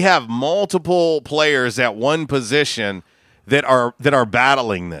 we have multiple players at one position that are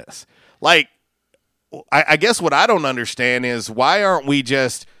battling this. Like, I guess what I don't understand is why aren't we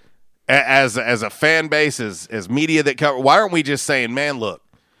just, as a fan base, as media that cover, why aren't we just saying, man, look,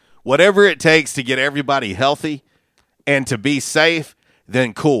 whatever it takes to get everybody healthy and to be safe,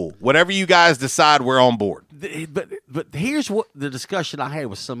 then cool. Whatever you guys decide, we're on board. But here's what the discussion I had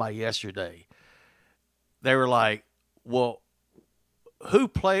with somebody yesterday. They were like, well,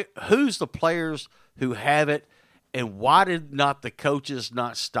 who's the players who have it, and why did not the coaches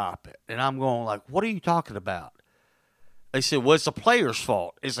not stop it? And I'm going like, what are you talking about? They said, well, it's the players'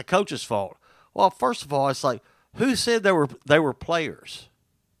 fault. It's the coach's fault. Well, first of all, it's like, who said they were players?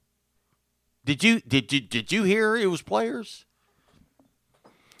 Did you hear it was players?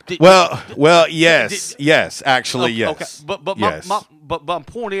 Yes, actually, yes. Okay. But yes. my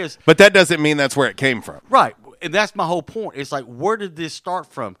point is, but that doesn't mean that's where it came from, right? And that's my whole point. It's like, where did this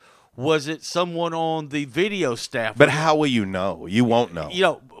start from? Was it someone on the video staff? But how will you know? You won't know.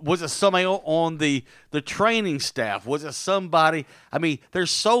 Was it somebody on the training staff? Was it somebody? I mean, there's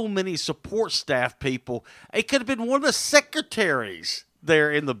so many support staff people. It could have been one of the secretaries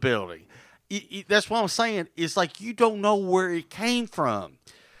there in the building. That's what I'm saying. It's like you don't know where it came from.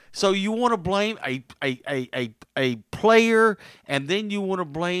 So you want to blame a player, and then you want to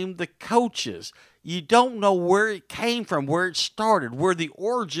blame the coaches. You don't know where it came from, where it started, where the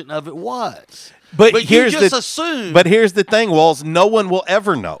origin of it was. But you just assume. But here's the thing, Walls. No one will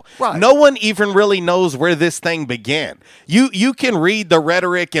ever know. Right. No one even really knows where this thing began. You can read the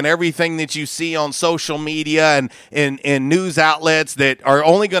rhetoric and everything that you see on social media and news outlets that are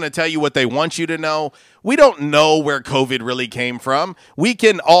only going to tell you what they want you to know. We don't know where COVID really came from. We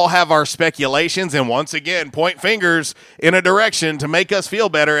can all have our speculations and once again point fingers in a direction to make us feel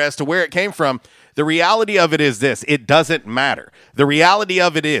better as to where it came from. The reality of it is this: it doesn't matter. The reality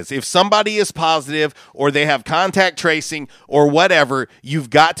of it is if somebody is positive or they have contact tracing or whatever, you've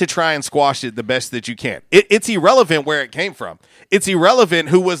got to try and squash it the best that you can. It's irrelevant where it came from. It's irrelevant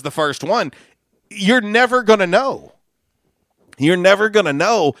who was the first one. You're never going to know. You're never going to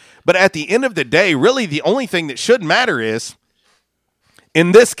know. But at the end of the day, really the only thing that should matter is,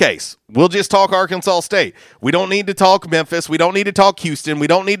 in this case, we'll just talk Arkansas State. We don't need to talk Memphis. We don't need to talk Houston. We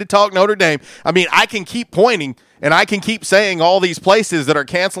don't need to talk Notre Dame. I mean, I can keep pointing and I can keep saying all these places that are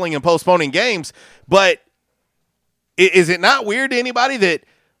canceling and postponing games, but is it not weird to anybody that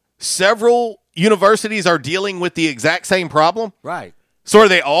several universities are dealing with the exact same problem? Right. So are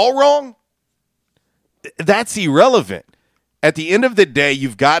they all wrong? That's irrelevant. At the end of the day,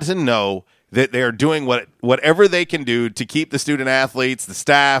 you've got to know that they're doing whatever they can do to keep the student athletes, the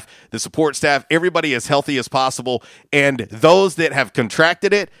staff, the support staff, everybody as healthy as possible. And those that have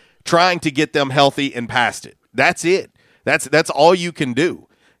contracted it, trying to get them healthy and past it. That's it. That's all you can do.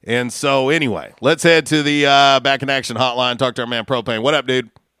 And so, anyway, let's head to the Back in Action hotline. Talk to our man Propane. What up, dude?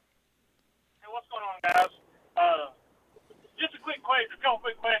 Hey, what's going on, guys? Just a couple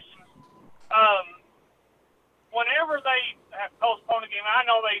quick questions. Whenever they have postponed a game, I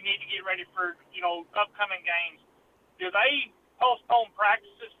know they need to get ready for upcoming games. Do they postpone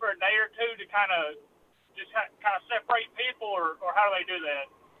practices for a day or two to kind of separate people, or how do they do that?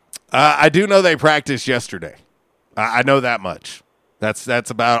 I do know they practiced yesterday. I know that much. That's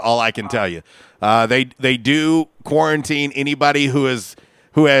about all I can tell you. They do quarantine anybody who has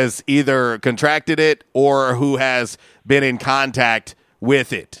either contracted it or who has been in contact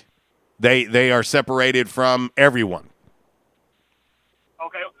with it. They are separated from everyone.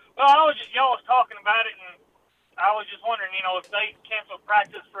 Okay. Well, y'all was talking about it, and I was just wondering, if they cancel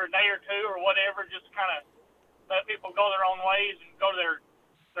practice for a day or two or whatever, just kind of let people go their own ways and go to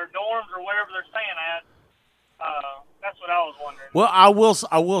their dorms or wherever they're staying at. That's what I was wondering. Well, I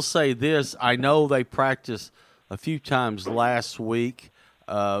will say this. I know they practiced a few times last week.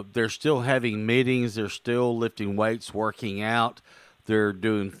 They're still having meetings. They're still lifting weights, working out. They're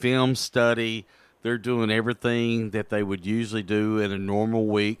doing film study. They're doing everything that they would usually do in a normal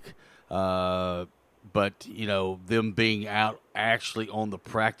week. But, them being out actually on the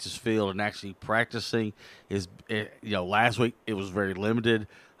practice field and actually practicing is, last week it was very limited.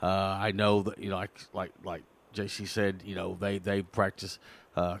 I know that, like JC said, they practice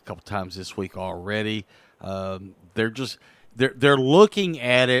a couple times this week already. They're looking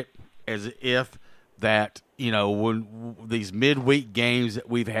at it as if that, when these midweek games that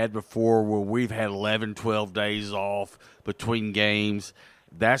we've had before where we've had 11, 12 days off between games,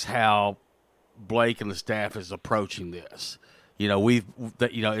 that's how Blake and the staff is approaching this.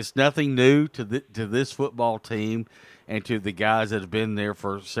 It's nothing new to this football team and to the guys that have been there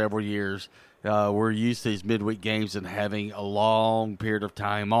for several years. We're used to these midweek games and having a long period of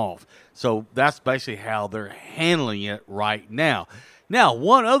time off. So that's basically how they're handling it right now. Now,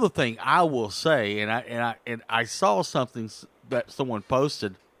 one other thing I will say, and I saw something that someone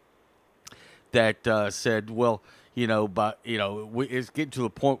posted that said, well, it's getting to the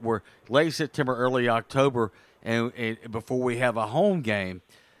point where late September, early October, and before we have a home game.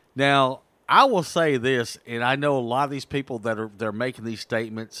 Now, I will say this, and I know a lot of these people they're making these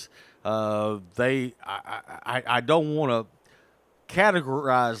statements. I don't want to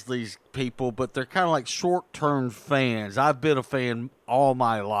categorize these people, but they're kind of like short-term fans. I've been a fan all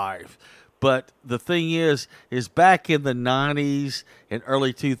my life. But the thing is back in the 90s and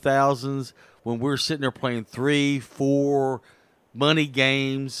early 2000s, when we were sitting there playing 3-4 money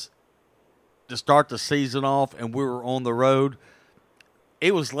games to start the season off and we were on the road,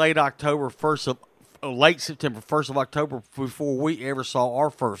 it was late September, 1st of October before we ever saw our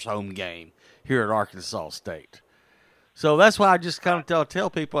first home game here at Arkansas State. So that's why I just kind of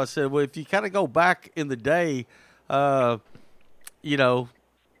tell people, I said, well, if you kind of go back in the day,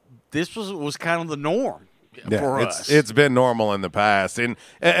 this was kind of the norm for us. It's been normal in the past. And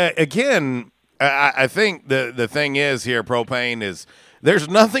again, I think the thing is here, Propane, is there's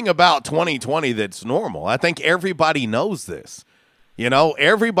nothing about 2020 that's normal. I think everybody knows this.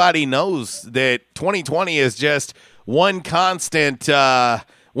 Everybody knows that 2020 is just one constant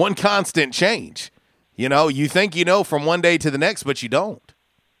change. You think from one day to the next, but you don't.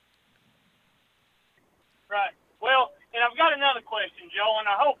 Right. Well, and I've got another question, Joe, and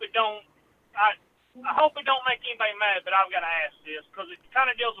I hope it don't make anybody mad, but I've got to ask this because it kind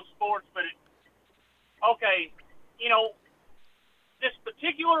of deals with sports. But this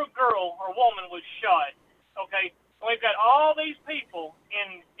particular girl or woman was shot. Okay. We've got all these people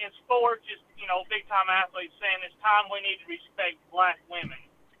in sports, just, big-time athletes saying it's time we need to respect black women.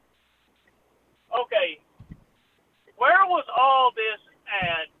 Okay, where was all this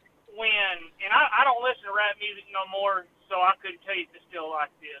at when, and I don't listen to rap music no more, so I couldn't tell you if it's still like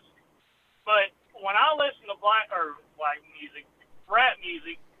this. But when I listen to rap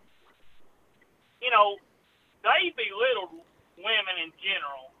music, they belittle women in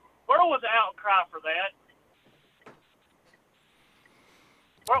general. Where was the outcry for that?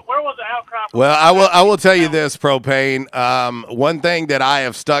 Where was the outcry? Well, I will tell you this, Propane. One thing that I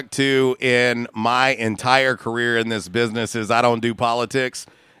have stuck to in my entire career in this business is I don't do politics,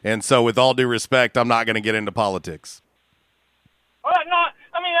 and so with all due respect, I'm not going to get into politics. Well, no,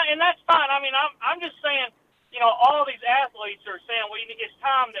 and that's fine. I'm just saying, all these athletes are saying it's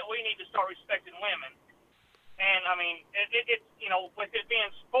time that we need to start respecting women. And with it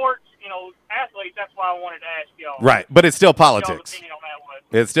being sports, athletes, that's why I wanted to ask y'all. Right, but it's still politics.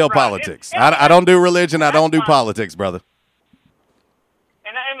 It's still politics. I don't do religion. I don't do politics, brother.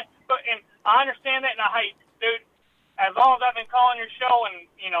 And I understand that, and dude, as long as I've been calling your show and,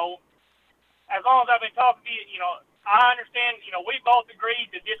 as long as I've been talking to you, I understand, we both agree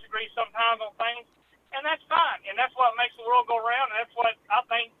to disagree sometimes on things, and that's fine. And that's what makes the world go around, and that's what I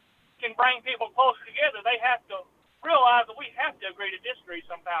think can bring people closer together. They have to realize that we have to agree to disagree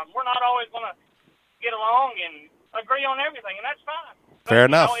sometimes. We're not always going to get along and agree on everything, and that's fine. Fair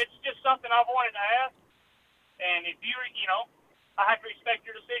enough. It's just something I've wanted to ask, and if you, I have to respect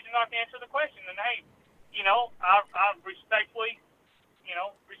your decision not to answer the question, and hey, I respectfully,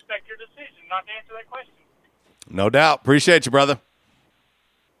 respect your decision not to answer that question. No doubt. Appreciate you, brother.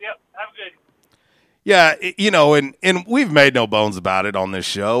 Yep. Have a good. Yeah, and we've made no bones about it on this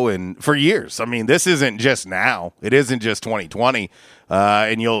show, and for years. I mean, this isn't just now. It isn't just 2020,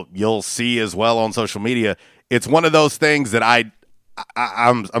 and you'll see as well on social media. It's one of those things that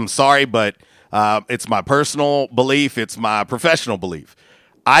I'm sorry, but it's my personal belief. It's my professional belief.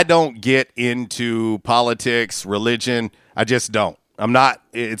 I don't get into politics, religion. I just don't. I'm not.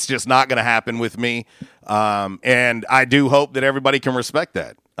 It's just not going to happen with me. And I do hope that everybody can respect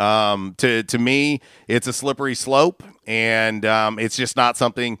that. To me, it's a slippery slope, and it's just not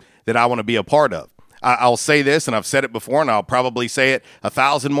something that I want to be a part of. I'll say this, and I've said it before, and I'll probably say it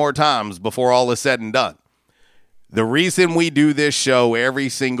 1,000 more times before all is said and done. The reason we do this show every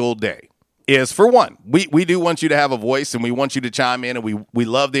single day is, for one, we do want you to have a voice, and we want you to chime in, and we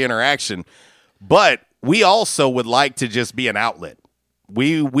love the interaction, but we also would like to just be an outlet.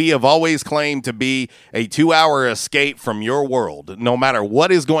 We have always claimed to be a 2-hour escape from your world. No matter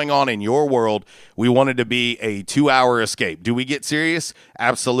what is going on in your world, we wanted to be a 2-hour escape. Do we get serious?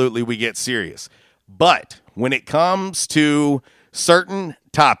 Absolutely, we get serious. But when it comes to certain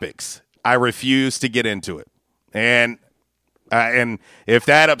topics, I refuse to get into it. And if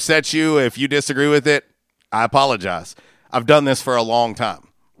that upsets you, if you disagree with it, I apologize. I've done this for a long time,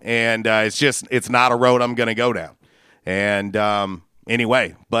 and it's not a road I'm going to go down. And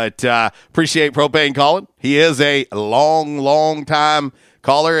anyway, but appreciate Propane calling. He is a long time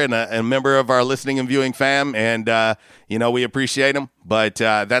caller and a member of our listening and viewing fam, and we appreciate him. But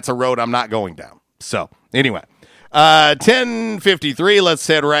that's a road I'm not going down. So anyway, 10:53. Let's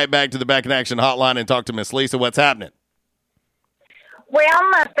head right back to the Back in Action hotline and talk to Miss Lisa. What's happening?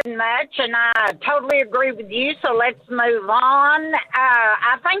 Well, nothing much, and I totally agree with you, so let's move on.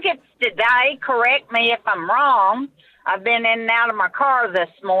 I think it's today, correct me if I'm wrong. I've been in and out of my car this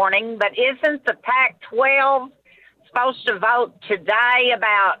morning, but isn't the Pac-12 supposed to vote today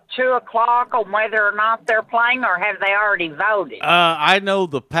about 2 o'clock on whether or not they're playing, or have they already voted? I know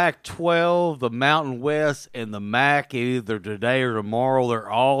the Pac-12, the Mountain West, and the MAC, either today or tomorrow, they're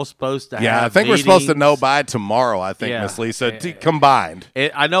all supposed to have I think meetings. we're supposed to know by tomorrow, I think, Miss Lisa, combined.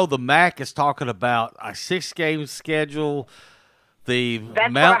 I know the MAC is talking about a 6-game schedule. That's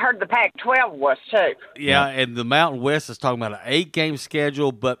what I heard the Pac-12 was, too. Yeah, and the Mountain West is talking about an 8-game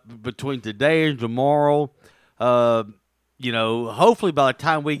schedule, but between today and tomorrow, hopefully by the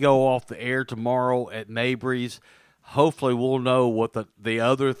time we go off the air tomorrow at Mabry's, hopefully we'll know what the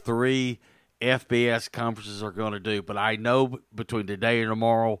other 3 FBS conferences are going to do. But I know between today and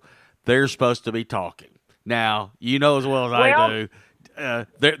tomorrow, they're supposed to be talking. Now, you know as well as I do,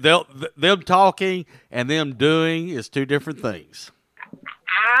 them talking and them doing is 2 different things.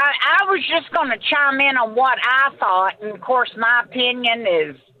 I was just going to chime in on what I thought, and of course my opinion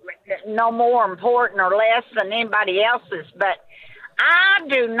is no more important or less than anybody else's, but I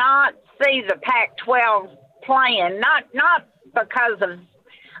do not see the Pac-12 playing, not because of,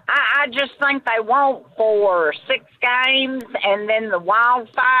 I just think they won't for 6 games and then the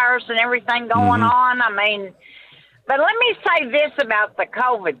wildfires and everything going on. I mean, but let me say this about the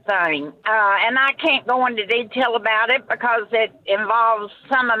COVID thing, and I can't go into detail about it because it involves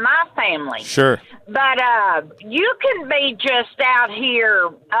some of my family. Sure. But you can be just out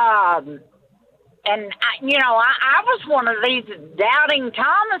here, and, I was one of these doubting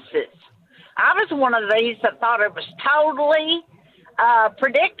Thomases. I was one of these that thought it was totally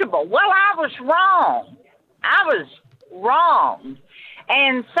predictable. Well, I was wrong.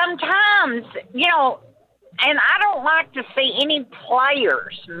 And sometimes, and I don't like to see any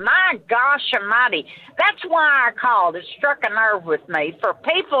players. My gosh almighty. That's why I called. It struck a nerve with me for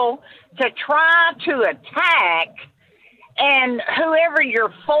people to try to attack and whoever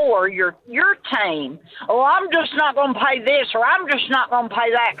you're for, your team. Oh, I'm just not going to pay this, or I'm just not going to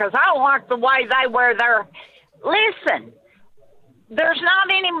pay that because I don't like the way they wear their... Listen, there's not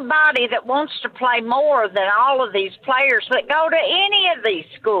anybody that wants to play more than all of these players that go to any of these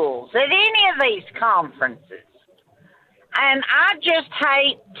schools, at any of these conferences. And I just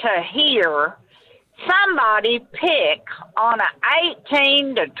hate to hear somebody pick on a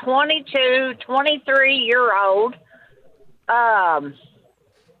 18 to 22, 23-year-old.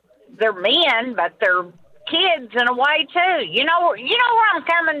 They're men, but they're kids in a way too. You know where I'm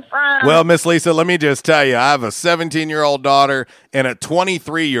coming from. Well, Miss Lisa, let me just tell you, I have a 17-year-old daughter and a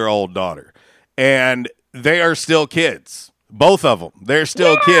 23-year-old daughter, and they are still kids. Both of them. They're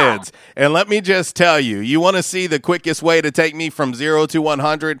still kids. And let me just tell you, you want to see the quickest way to take me from 0 to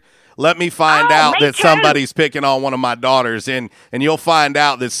 100? Let me find out that somebody's picking on one of my daughters, and you'll find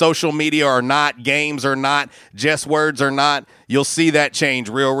out that social media or not, games or not, just words or not, you'll see that change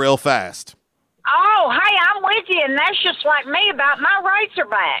real fast. Oh, hey, I'm with you, and that's just like me about my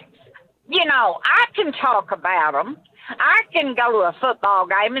Razorbacks. You know, I can talk about them. I can go to a football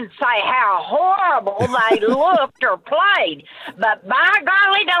game and say how horrible they looked or played. But by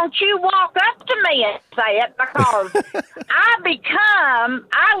golly, don't you walk up to me and say it, because I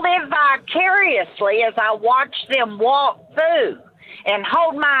live vicariously as I watch them walk through and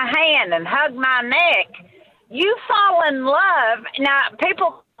hold my hand and hug my neck. You fall in love. Now,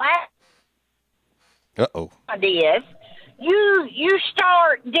 people ideas. You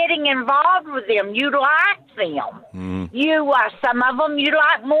start getting involved with them. You like them. You some of them you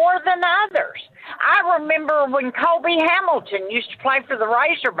like more than others. I remember when Colby Hamilton used to play for the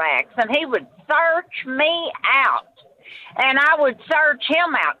Razorbacks, and he would search me out, and I would search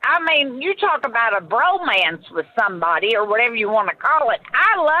him out. I mean, you talk about a bromance with somebody or whatever you want to call it.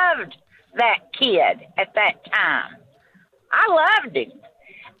 I loved that kid at that time. I loved him.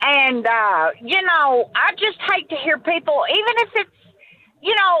 And, I just hate to hear people, even if it's,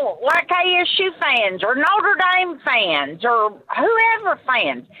 like ASU fans or Notre Dame fans or whoever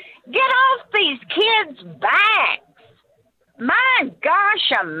fans, get off these kids' backs. My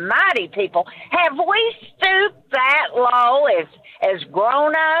gosh almighty, people. Have we stooped that low as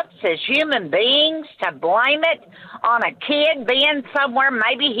grown-ups, as human beings, to blame it on a kid being somewhere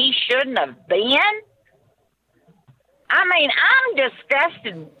maybe he shouldn't have been? I mean, I'm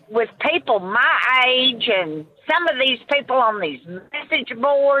disgusted with people my age and some of these people on these message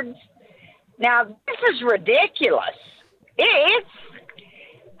boards. Now, this is ridiculous.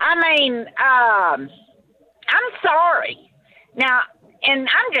 I'm sorry. Now, and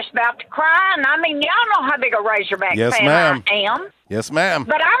I'm just about to cry, and I mean, y'all know how big a Razorback fan ma'am. I am. Yes, ma'am.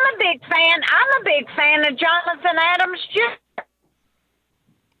 But I'm a big fan of Jonathan Adams Jr.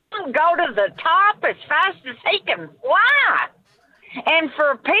 Go to the top as fast as he can fly. And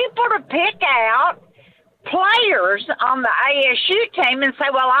for people to pick out players on the ASU team and say,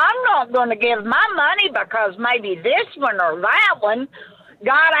 well, I'm not going to give my money because maybe this one or that one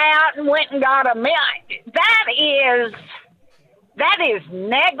got out and went and got a million. That is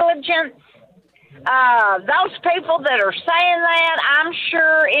negligence. Those people that are saying that, I'm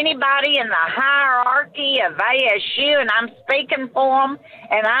sure anybody in the hierarchy of ASU, and I'm speaking for them,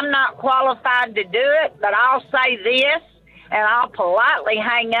 and I'm not qualified to do it, but I'll say this, and I'll politely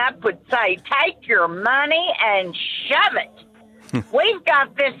hang up, would say, take your money and shove it. We've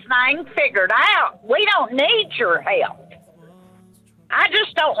got this thing figured out. We don't need your help. I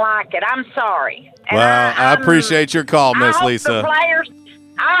just don't like it. I'm sorry. And well, I appreciate your call, Miss Lisa.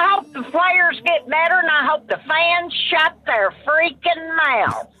 I hope the players get better, and I hope the fans shut their freaking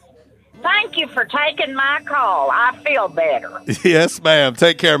mouths. Thank you for taking my call. I feel better. Yes, ma'am.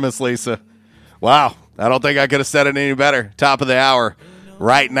 Take care, Miss Lisa. Wow. I don't think I could have said it any better. Top of the hour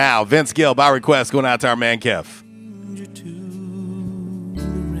right now. Vince Gill, by request, going out to our man, Kev.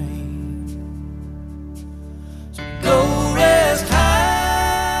 Go rest high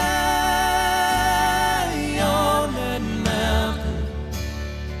on that mountain.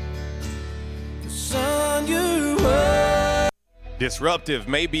 The sun you were. Disruptive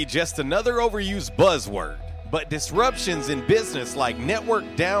may be just another overused buzzword, but disruptions in business like network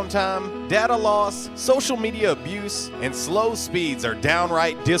downtime, data loss, social media abuse, and slow speeds are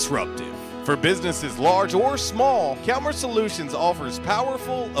downright disruptive. For businesses large or small, Calmer Solutions offers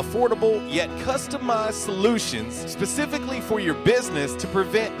powerful, affordable, yet customized solutions specifically for your business to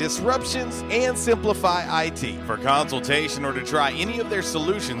prevent disruptions and simplify IT. For consultation or to try any of their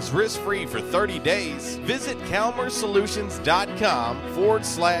solutions risk-free for 30 days, visit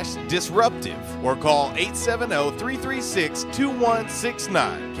calmersolutions.com/disruptive or call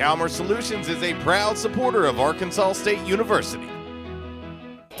 870-336-2169. Calmer Solutions is a proud supporter of Arkansas State University.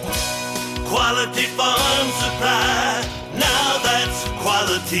 Quality Farm Supply, now that's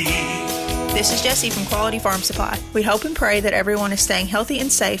quality. This is Jessie from Quality Farm Supply. We hope and pray that everyone is staying healthy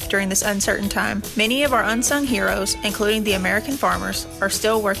and safe during this uncertain time. Many of our unsung heroes, including the American farmers, are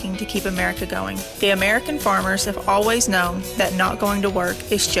still working to keep America going. The American farmers have always known that not going to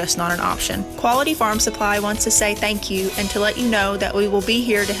work is just not an option. Quality Farm Supply wants to say thank you and to let you know that we will be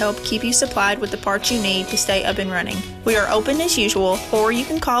here to help keep you supplied with the parts you need to stay up and running. We are open as usual, or you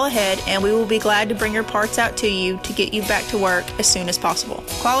can call ahead and we will be glad to bring your parts out to you to get you back to work as soon as possible.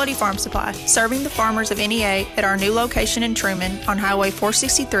 Quality Farm Supply, serving the farmers of NEA at our new location in Truman on Highway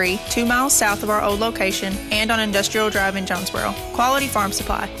 463, 2 miles south of our old location, and on Industrial Drive in Jonesboro. Quality Farm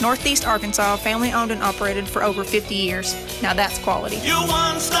Supply, Northeast Arkansas, family owned and operated for over 50 years. Now that's quality. Your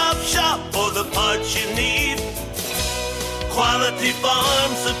one-stop shop for the parts you need. Quality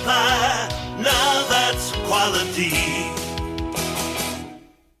Farm Supply, now that's quality.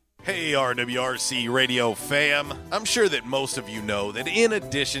 Hey, RWRC Radio fam. I'm sure that most of you know that in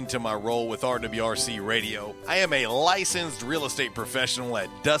addition to my role with RWRC Radio, I am a licensed real estate professional at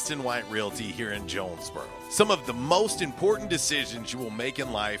Dustin White Realty here in Jonesboro. Some of the most important decisions you will make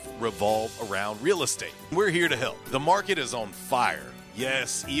in life revolve around real estate. We're here to help. The market is on fire.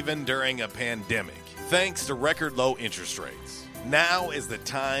 Yes, even during a pandemic, thanks to record low interest rates. Now is the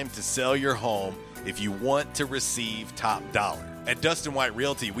time to sell your home if you want to receive top dollar. At Dustin White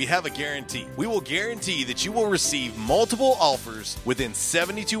Realty, we have a guarantee. We will guarantee that you will receive multiple offers within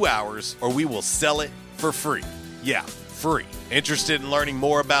 72 hours, or we will sell it for free. Yeah, free. Interested in learning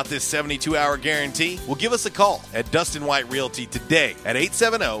more about this 72-hour guarantee? Well, give us a call at Dustin White Realty today at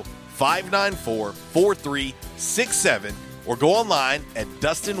 870-594-4367 or go online at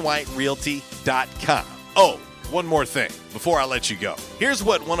DustinWhiteRealty.com. Oh, one more thing before I let you go. Here's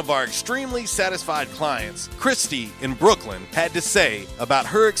what one of our extremely satisfied clients, Christy in Brooklyn, had to say about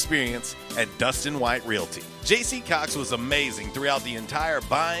her experience at Dustin White Realty. JC Cox was amazing throughout the entire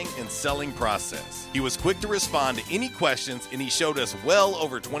buying and selling process. He was quick to respond to any questions, and he showed us well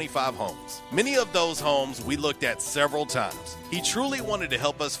over 25 homes. Many of those homes we looked at several times. He truly wanted to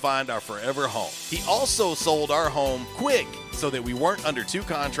help us find our forever home. He also sold our home quick so that we weren't under 2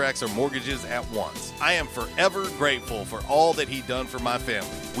 contracts or mortgages at once. I am forever grateful for all that he done for my family.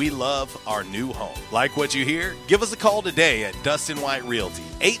 We love our new home. Like what you hear? Give us a call today at Dustin White Realty,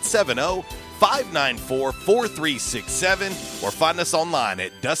 870-594-4367, or find us online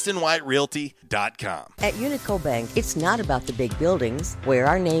at DustinWhiteRealty.com. At Unico Bank, it's not about the big buildings, where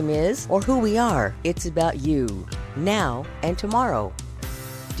our name is, or who we are. It's about you, now and tomorrow.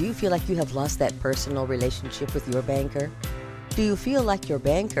 Do you feel like you have lost that personal relationship with your banker? Do you feel like your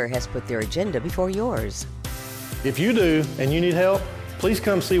banker has put their agenda before yours? If you do and you need help, please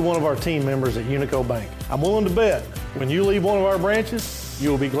come see one of our team members at Unico Bank. I'm willing to bet when you leave one of our branches,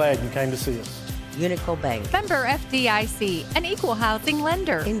 you will be glad you came to see us. Unico Bank. Member FDIC, an equal housing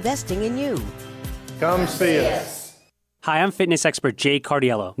lender. Investing in you. Come see us. Hi, I'm fitness expert Jay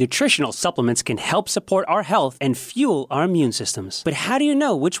Cardiello. Nutritional supplements can help support our health and fuel our immune systems. But how do you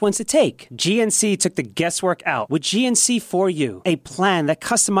know which ones to take? GNC took the guesswork out with GNC For You, a plan that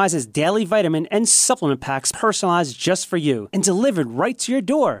customizes daily vitamin and supplement packs personalized just for you and delivered right to your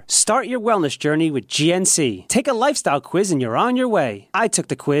door. Start your wellness journey with GNC. Take a lifestyle quiz and you're on your way. I took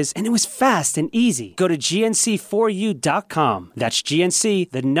the quiz and it was fast and easy. Go to GNC4U.com. That's GNC,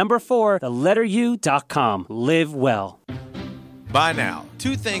 the number 4, the letter U.com. Live well. By now,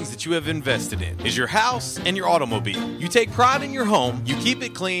 2 things that you have invested in is your house and your automobile. You take pride in your home, you keep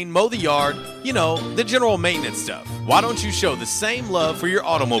it clean, mow the yard, you know, the general maintenance stuff. Why don't you show the same love for your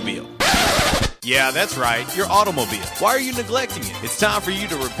automobile? Yeah, that's right, your automobile. Why are you neglecting it? It's time for you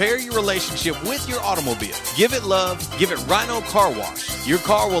to repair your relationship with your automobile. Give it love, give it Rhino Car Wash. Your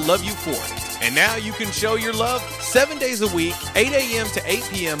car will love you for it. And now you can show your love 7 days a week, 8 a.m. to 8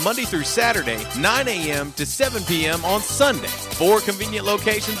 p.m. Monday through Saturday, 9 a.m. to 7 p.m. on Sunday. 4 convenient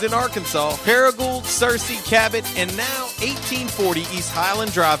locations in Arkansas: Paragould, Searcy, Cabot, and now 1840 East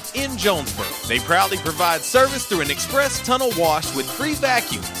Highland Drive in Jonesboro. They proudly provide service through an express tunnel wash with free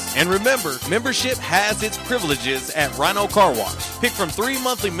vacuums. And remember, membership has its privileges at Rhino Car Wash. Pick from 3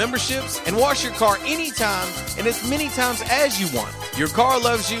 monthly memberships and wash your car anytime and as many times as you want. Your car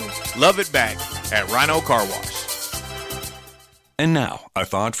loves you, love it back at Rhino Car Wash. And now, a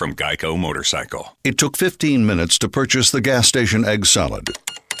thought from Geico Motorcycle. It took 15 minutes to purchase the gas station egg salad.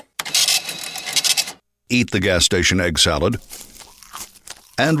 Eat the gas station egg salad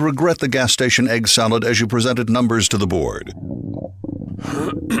and regret the gas station egg salad as you presented numbers to the board.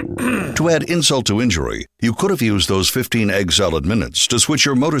 To add insult to injury, you could have used those 15 egg salad minutes to switch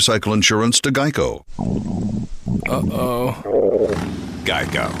your motorcycle insurance to Geico. Uh-oh.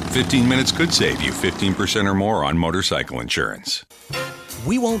 Geico. 15 minutes could save you 15% or more on motorcycle insurance.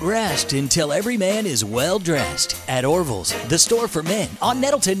 We won't rest until every man is well dressed. At Orville's, the store for men on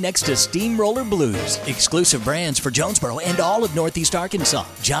Nettleton next to Steamroller Blues. Exclusive brands for Jonesboro and all of Northeast Arkansas.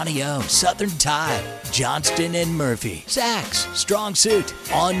 Johnny O, Southern Tide, Johnston and Murphy, Saks, Strong Suit,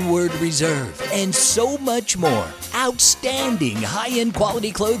 Onward Reserve, and so much more. Outstanding high-end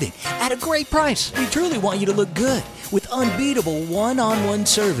quality clothing at a great price. We truly want you to look good with unbeatable one-on-one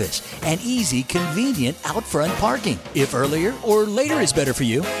service and easy, convenient out-front parking. If earlier or later is better for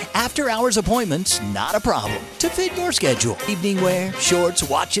you, after-hours appointments, not a problem. To fit your schedule, evening wear, shorts,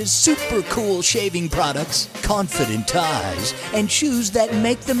 watches, super cool shaving products, confident ties, and shoes that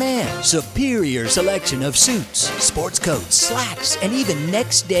make the man. Superior selection of suits, sports coats, slacks, and even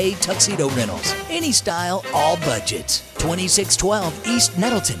next-day tuxedo rentals. Any style, all budgets. 2612 East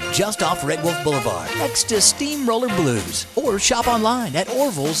Nettleton, just off Red Wolf Boulevard, next to Steamroller Blues. Or shop online at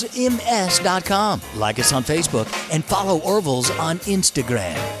orvillesms.com. Like us on Facebook and follow Orville's on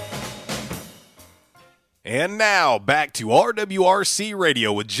Instagram. And now, back to RWRC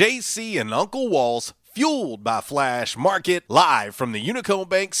Radio with JC and Uncle Walls, fueled by Flash Market, live from the Unico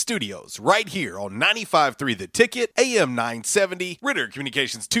Bank Studios, right here on 95.3 The Ticket, AM 970, Ritter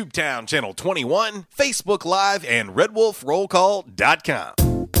Communications Tubetown Channel 21, Facebook Live, and RedWolfRollCall.com.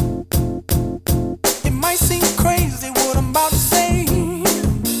 It might seem crazy what I'm about to say.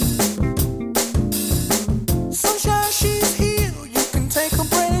 Sunshine, she's here, you can take a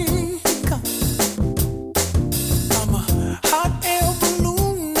break. I'm a hot air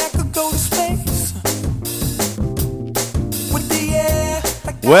balloon that could go to space. With the air.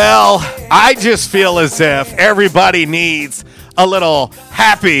 Well, I just feel as if everybody needs a little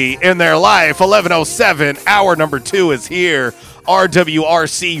happy in their life. 11:07, hour number 2 is here.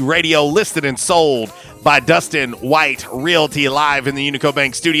 RWRC Radio, listed and sold by Dustin White Realty, live in the Unico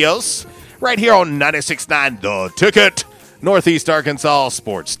Bank Studios, right here on 96.9 The Ticket, Northeast Arkansas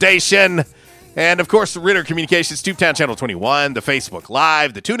Sports Station. And, of course, the Ritter Communications Tubetown Channel 21, the Facebook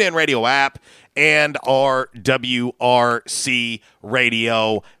Live, the TuneIn Radio app, and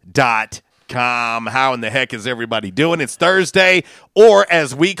RWRCRadio.com. How in the heck is everybody doing? It's Thursday, or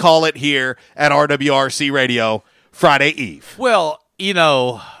as we call it here at RWRC Radio, Friday Eve. Well,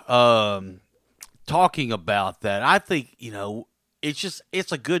 talking about that, I think,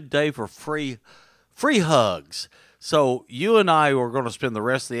 it's a good day for free hugs. So you and I are going to spend the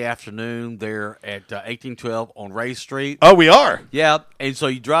rest of the afternoon there at 1812 on Ray Street. Oh, we are? Yeah, and so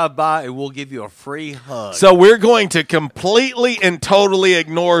you drive by and we'll give you a free hug. So we're going to completely and totally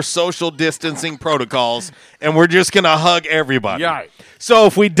ignore social distancing protocols, and we're just going to hug everybody. Right. So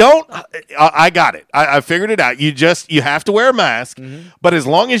if we don't, I got it. I figured it out. You have to wear a mask, but as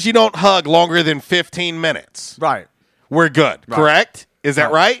long as you don't hug longer than 15 minutes, right, we're good. Right. Correct? Is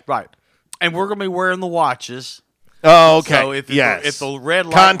that right? Right. And we're going to be wearing the watches. Oh, okay. So if the red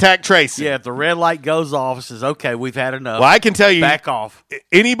light, contact tracing. Yeah, if the red light goes off, it says, okay, we've had enough. Well, I can tell you, back off.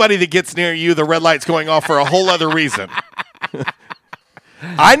 Anybody that gets near you, the red light's going off for a whole other reason.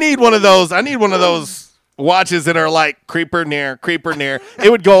 I need one of those. Watches that are like creeper near. It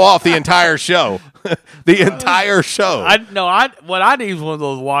would go off the entire show. The entire show. What I need is one of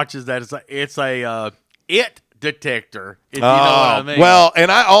those watches that it's a it detector. If you know what I mean. Well,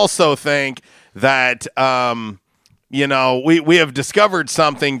 and I also think that we have discovered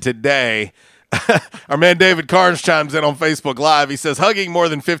something today. Our man David Carnes chimes in on Facebook Live. He says hugging more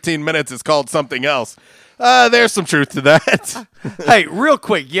than 15 minutes is called something else. There's some truth to that. Hey, real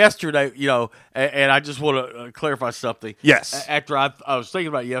quick, yesterday, and I just want to clarify something. Yes. After I was thinking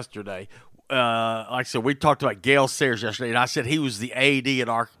about yesterday, like I said, we talked about Gale Sayers yesterday, and I said he was the AD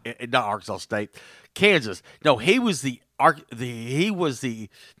at not Arkansas State, Kansas. No, he was the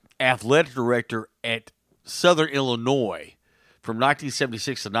athletic director at Southern Illinois from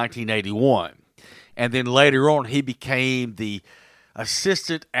 1976 to 1981. And then later on, he became the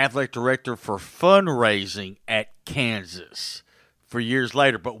assistant athletic director for fundraising at Kansas for years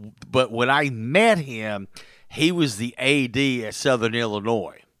later. But when I met him, he was the AD at Southern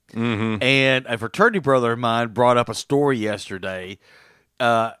Illinois. Mm-hmm. And a fraternity brother of mine brought up a story yesterday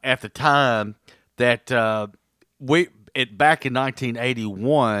at the time that back in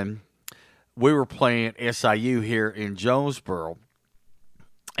 1981, we were playing SIU here in Jonesboro,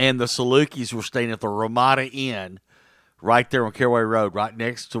 and the Salukis were staying at the Ramada Inn right there on Caraway Road, right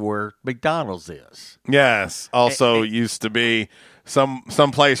next to where McDonald's is. Yes. Also used to be some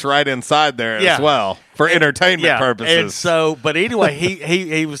place right inside there as well for entertainment purposes. And so, but anyway,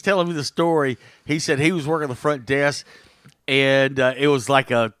 he was telling me the story. He said he was working the front desk, and it was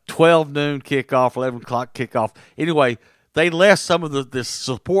like a 12 noon kickoff, 11 o'clock kickoff. Anyway, they left some of the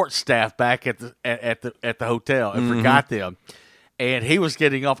support staff back at the hotel and forgot them. and he was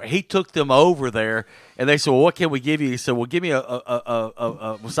getting off. He took them over there, and they said, well, what can we give you? He said, well, give me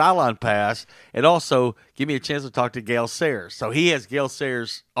a sideline pass, and also give me a chance to talk to Gale Sayers. So he has Gale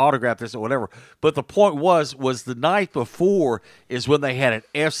Sayers autograph this or whatever. But the point was the night before is when they had an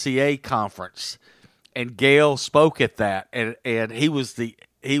FCA conference, and Gale spoke at that, and he was the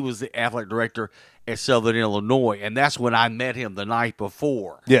athletic director at Southern Illinois, and that's when I met him the night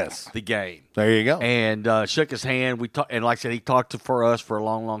before the game. There you go. And shook his hand. And like I said, he talked for us for a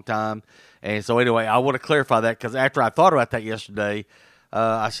long, long time. And so anyway, I want to clarify that because after I thought about that yesterday,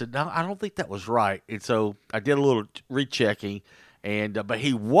 I said, no, I don't think that was right. And so I did a little rechecking. And but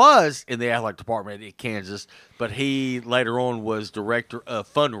he was in the athletic department at Kansas, but he later on was director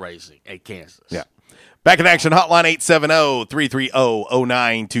of fundraising at Kansas. Yeah. Back in action, hotline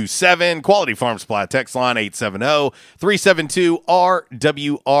 870-330-0927. Quality Farm Supply text line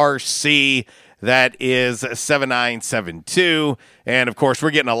 870-372-RWRC. That is 7972. And, of course, we're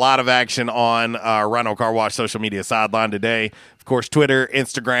getting a lot of action on our Rhino Car Wash social media sideline today. Of course, Twitter,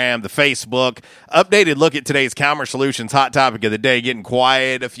 Instagram, the Facebook. Updated look at today's Calmer Solutions hot topic of the day. Getting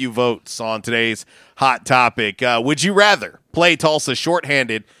quite a few votes on today's hot topic. Would you rather play Tulsa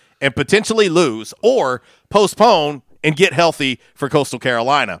shorthanded and potentially lose, or postpone and get healthy for Coastal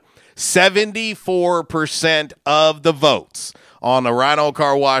Carolina? 74% of the votes on the Rhino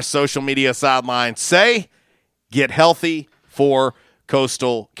Car Wash social media sideline say get healthy for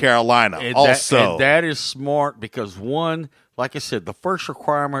Coastal Carolina. And also, that is smart because, one, like I said, the first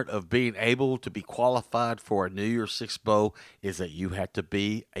requirement of being able to be qualified for a New Year's Six Bowl is that you have to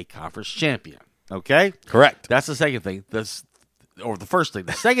be a conference champion. Okay? Correct. That's the second thing. The first thing.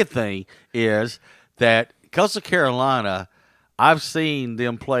 The second thing is that Coastal Carolina, I've seen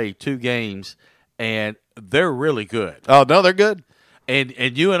them play 2 games, and they're really good. Oh, no, they're good.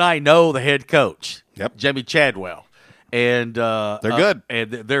 And you and I know the head coach, yep, Jimmy Chadwell. And they're good.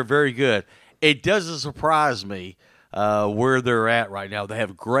 And they're very good. It doesn't surprise me where they're at right now. They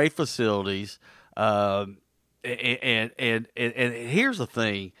have great facilities. And here's the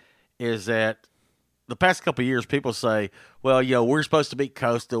thing is that the past couple of years, people say, well, we're supposed to beat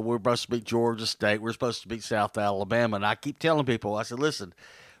Coastal, we're supposed to beat Georgia State, we're supposed to beat South Alabama. And I keep telling people, I said, listen,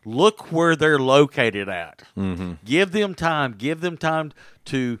 look where they're located at. Mm-hmm. Give them time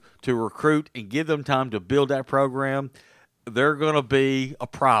to recruit and give them time to build that program. They're going to be a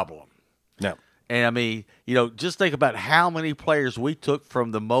problem. No. And, I mean, just think about how many players we took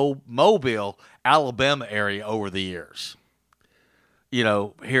from the Mobile, Alabama area over the years.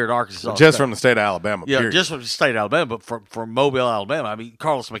 Here at Arkansas. Just from the state of Alabama. Yeah, period. just from the state of Alabama, but from Mobile, Alabama. I mean,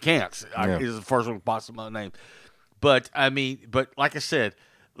 Carlos McCants is the first one to pop my name. But like I said,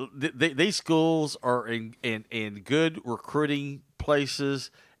 these schools are in good recruiting places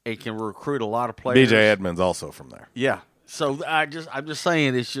and can recruit a lot of players. BJ Edmonds also from there. Yeah. So I'm just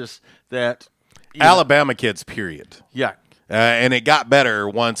saying it's just that Alabama kids, period. Yeah. And it got better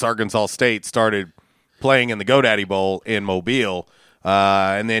once Arkansas State started playing in the GoDaddy Bowl in Mobile.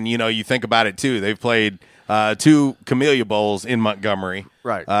 And then, you think about it, too. They've played 2 Camellia Bowls in Montgomery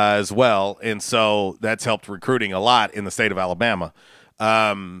right. As well. And so that's helped recruiting a lot in the state of Alabama.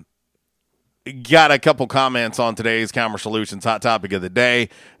 Got a couple comments on today's Calmer Solutions hot topic of the day.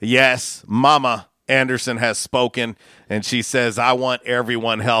 Yes, Mama Anderson has spoken, and she says, I want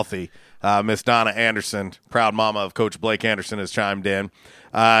everyone healthy. Miss Donna Anderson, proud mama of Coach Blake Anderson, has chimed in.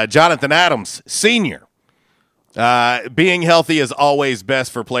 Jonathan Adams, Sr., being healthy is always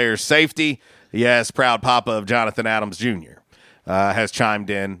best for players' safety. Yes, proud papa of Jonathan Adams Jr. Has chimed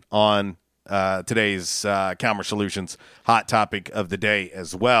in on today's Calmer Solutions hot topic of the day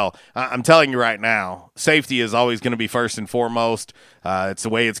as well. I'm telling you right now, safety is always going to be first and foremost. It's the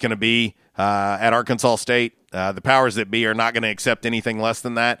way it's going to be at Arkansas State. The powers that be are not going to accept anything less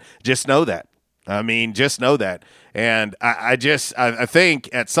than that. Just know that. Just know that. And I think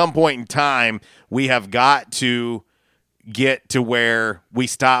at some point in time, we have got to get to where we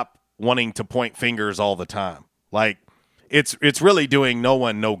stop wanting to point fingers all the time. Like, it's really doing no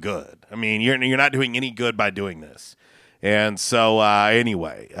one no good. I mean, you're not doing any good by doing this. And so,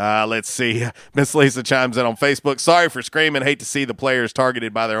 anyway, let's see. Miss Lisa chimes in on Facebook. Sorry for screaming. Hate to see the players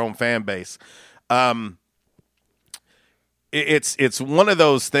targeted by their own fan base. It's one of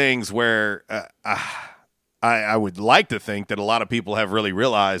those things where I would like to think that a lot of people have really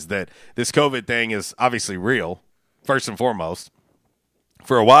realized that this COVID thing is obviously real, first and foremost.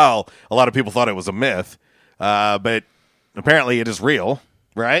 For a while, a lot of people thought it was a myth, but apparently it is real,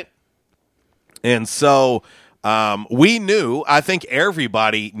 right? And so we knew, I think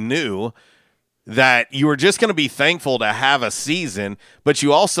everybody knew, that you were just going to be thankful to have a season, but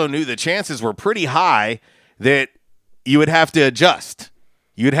you also knew the chances were pretty high that you would have to adjust.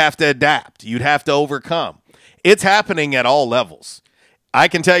 You'd have to adapt. You'd have to overcome. It's happening at all levels. I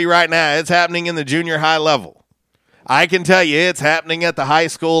can tell you right now, it's happening in the junior high level. I can tell you it's happening at the high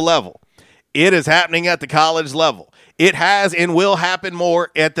school level. It is happening at the college level. It has and will happen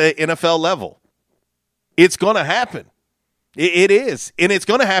more at the NFL level. It's going to happen. It is. And it's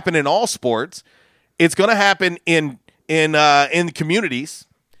going to happen in all sports. It's going to happen in communities.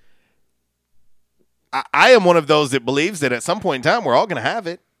 I am one of those that believes that at some point in time, we're all going to have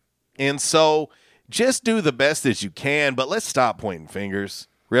it. And so just do the best that you can, but let's stop pointing fingers.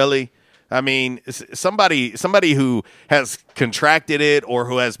 Really? I mean, somebody who has contracted it or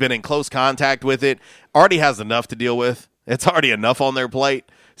who has been in close contact with it already has enough to deal with. It's already enough on their plate.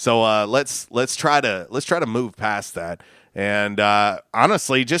 So let's try to move past that. And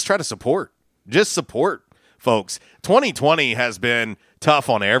honestly, just try to support. Just support, folks. 2020 has been tough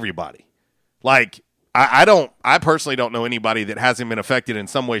on everybody. Like, I personally don't know anybody that hasn't been affected in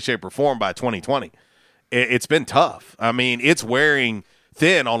some way, shape, or form by 2020. It's been tough. I mean, it's wearing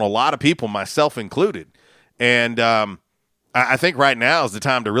thin on a lot of people, myself included. And I think right now is the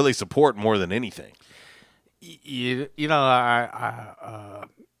time to really support more than anything. You know, I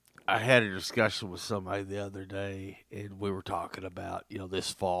had a discussion with somebody the other day, and we were talking about,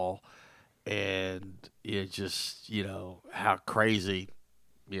 this fall, and it just, how crazy,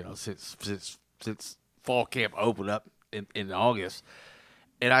 since fall camp opened up in August.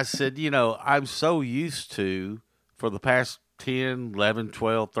 And I said, I'm so used to, for the past 10, 11,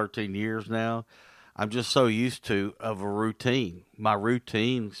 12, 13 years now, I'm just so used to of a routine. My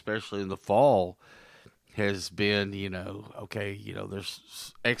routine, especially in the fall, has been,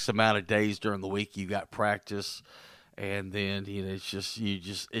 there's X amount of days during the week you got practice, and then, it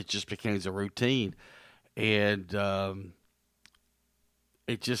just becomes a routine. And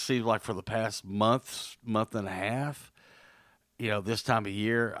it just seems like for the past month and a half, this time of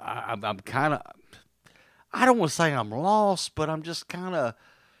year, I'm kind of, I don't want to say I'm lost, but I'm just kind of,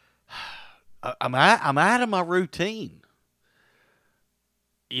 I'm out of my routine.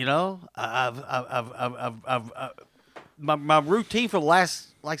 My routine for the last,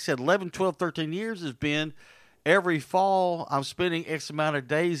 like I said, 11, 12, 13 years has been every fall I'm spending X amount of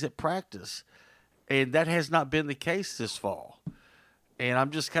days at practice. And that has not been the case this fall. And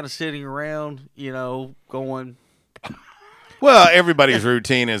I'm just kind of sitting around, going. Well, everybody's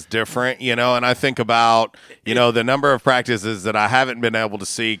routine is different, and I think about, the number of practices that I haven't been able to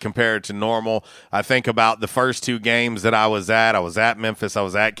see compared to normal. I think about the first two games that I was at. I was at Memphis. I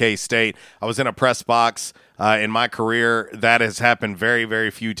was at K-State. I was in a press box in my career. That has happened very, very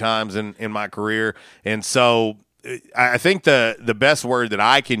few times in my career. And so I think the best word that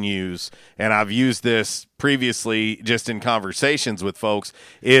I can use, and I've used this previously just in conversations with folks,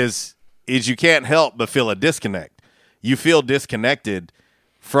 is you can't help but feel a disconnect. You feel disconnected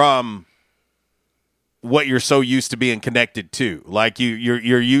from what you're so used to being connected to. Like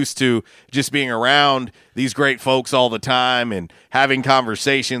you're used to just being around these great folks all the time and having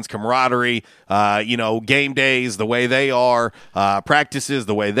conversations, camaraderie, game days the way they are, practices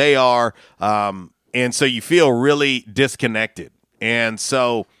the way they are. And so you feel really disconnected. And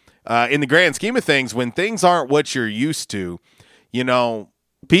so in the grand scheme of things, when things aren't what you're used to,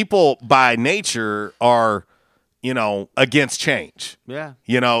 people by nature are against change. Yeah.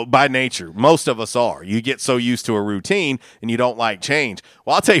 By nature, most of us are. You get so used to a routine and you don't like change.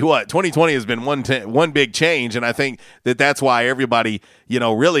 Well, I'll tell you what, 2020 has been one big change. And I think that's why everybody,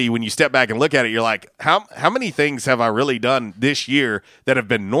 really, when you step back and look at it, you're like, how many things have I really done this year that have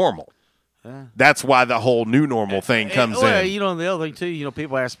been normal? Yeah. That's why the whole new normal thing comes in. And the other thing, too,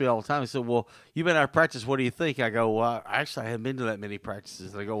 people ask me all the time, they say, well, you've been out of practice, what do you think? I go, well, actually, I haven't been to that many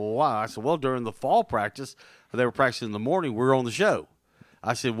practices. They go, well, why? I said, well, during the fall practice, they were practicing in the morning, we were on the show.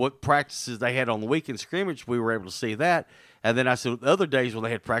 I said, what practices they had on the weekend scrimmage, we were able to see that. And then I said, the other days when they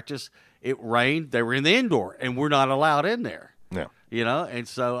had practice, it rained, they were in the indoor, and we're not allowed in there. Yeah. And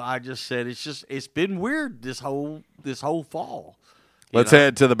so I just said, it's been weird this whole fall. Let's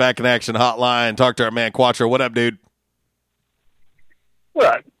head to the Back in Action hotline and talk to our man Quattro. What up, dude?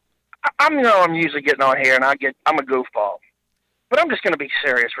 Look, I'm usually getting on here and I'm a goofball, but I'm just going to be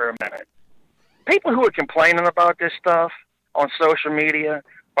serious for a minute. People who are complaining about this stuff on social media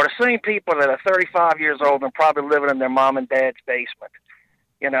are the same people that are 35 years old and probably living in their mom and dad's basement,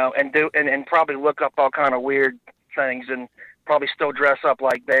 and probably look up all kind of weird things and probably still dress up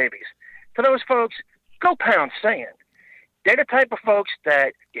like babies. To those folks, go pound sand. They're the type of folks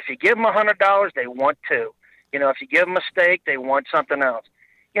that if you give them $100, they want two. If you give them a steak, they want something else.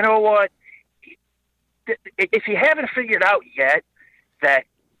 You know what? If you haven't figured out yet that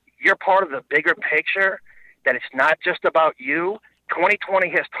you're part of the bigger picture that it's not just about you. 2020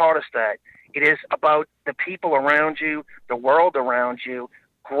 has taught us that. It is about the people around you, the world around you.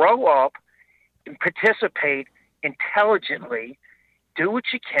 Grow up and participate intelligently. Do what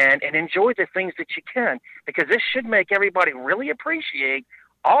you can and enjoy the things that you can, because this should make everybody really appreciate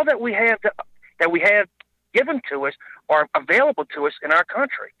all that we have given to us or available to us in our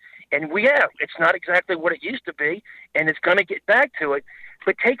country. And we have. It's not exactly what it used to be, and it's going to get back to it.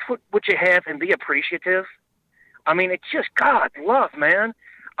 But take what you have and be appreciative. I mean, it's just God love, man.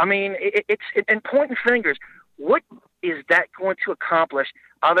 I mean, it's and pointing fingers. What is that going to accomplish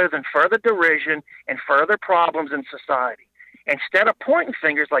other than further derision and further problems in society? Instead of pointing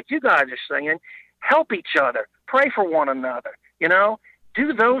fingers like you guys are saying, help each other, pray for one another,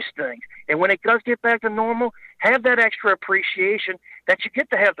 do those things. And when it does get back to normal, have that extra appreciation that you get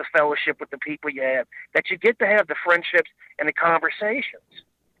to have the fellowship with the people you have, that you get to have the friendships and the conversations.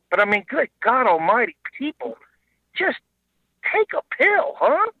 But I mean, good God almighty, people, just take a pill,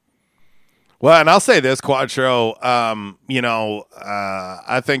 huh? Well, and I'll say this, Quattro, I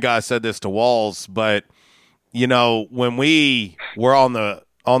think I said this to Walls, but when we were on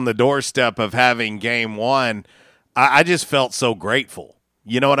the doorstep of having game one, I just felt so grateful.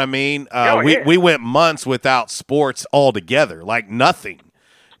 You know what I mean? We went months without sports altogether, like nothing.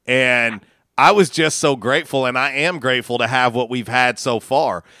 And I was just so grateful, and I am grateful to have what we've had so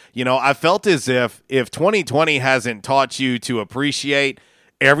far. I felt as if 2020 hasn't taught you to appreciate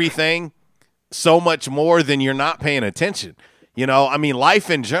everything so much more, than you're not paying attention. I mean, life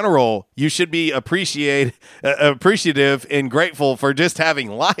in general, you should be appreciative and grateful for just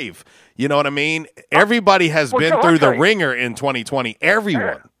having life. You know what I mean? Everybody has been through the ringer in 2020.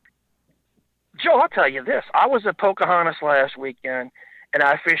 Everyone. Joe, I'll tell you this. I was at Pocahontas last weekend, and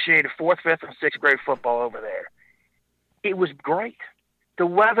I officiated 4th, 5th, and 6th grade football over there. It was great. The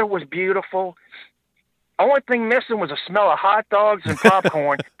weather was beautiful. Only thing missing was a smell of hot dogs and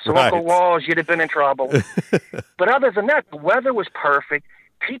popcorn. So Right. Uncle Walls, you'd have been in trouble. But other than that, the weather was perfect.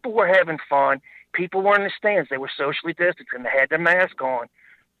 People were having fun. People were in the stands. They were socially distanced, and they had their mask on.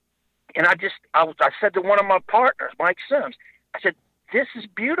 And I said to one of my partners, Mike Sims, I said, this is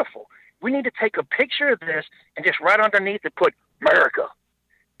beautiful. We need to take a picture of this and just right underneath it put America.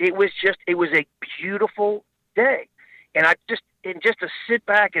 It was a beautiful day. And just to sit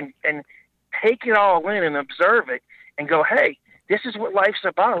back and take it all in and observe it and go, hey, this is what life's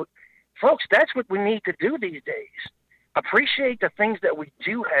about. Folks, that's what we need to do these days. Appreciate the things that we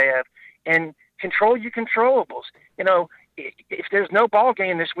do have and control your controllables. If there's no ball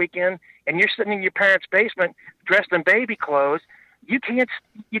game this weekend and you're sitting in your parents' basement dressed in baby clothes, you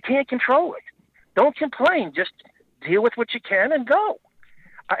can't control it. Don't complain. Just deal with what you can and go.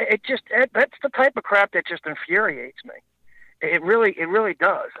 That's the type of crap that just infuriates me. It really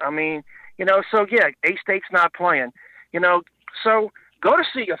does. I mean, so yeah, A-State's not playing. So go to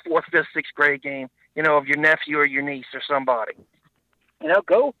see a 4th, 5th, 6th grade game, of your nephew or your niece or somebody.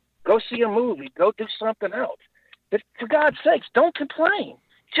 Go see a movie. Go do something else. But for God's sakes, don't complain.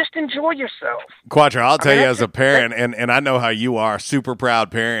 Just enjoy yourself. Quattro, I'll tell you as a parent, and I know how you are, super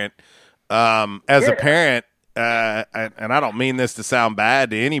proud parent. As a parent, and I don't mean this to sound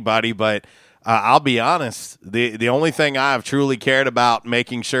bad to anybody, but I'll be honest, the only thing I've truly cared about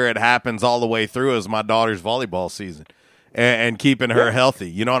making sure it happens all the way through is my daughter's volleyball season and keeping her healthy.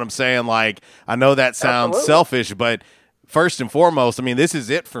 You know what I'm saying? Like, I know that sounds selfish, but first and foremost, I mean, this is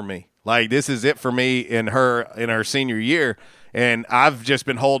it for me. Like, this is it for me in her senior year. And I've just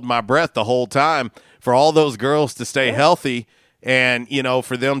been holding my breath the whole time for all those girls to stay healthy and,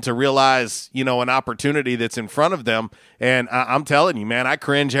 for them to realize, an opportunity that's in front of them. And I'm telling you, man, I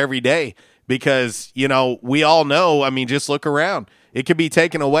cringe every day because, we all know, I mean, just look around. It could be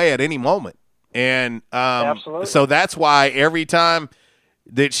taken away at any moment. And so that's why every time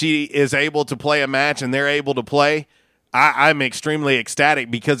that she is able to play a match and they're able to play, I'm extremely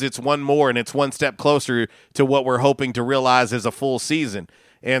ecstatic because it's one more and it's one step closer to what we're hoping to realize as a full season.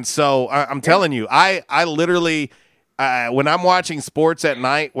 And so I'm telling you, I literally, when I'm watching sports at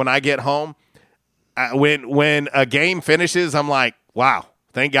night, when I get home, when a game finishes, I'm like, wow,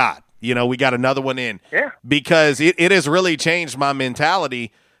 thank God. We got another one in. Yeah. Because it has really changed my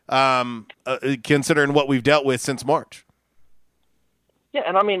mentality considering what we've dealt with since March. Yeah,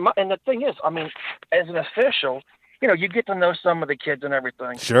 and I mean, and the thing is, I mean, as an official, you get to know some of the kids and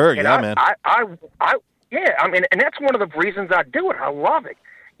everything. Sure, and man. I mean, and that's one of the reasons I do it. I love it.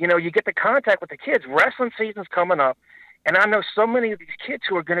 You get the contact with the kids. Wrestling season's coming up, and I know so many of these kids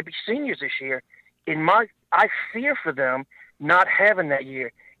who are going to be seniors this year. I fear for them not having that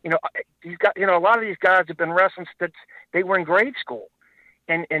year. These guys, a lot of these guys have been wrestling since they were in grade school,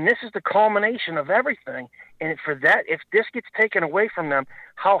 And this is the culmination of everything. And for that, if this gets taken away from them,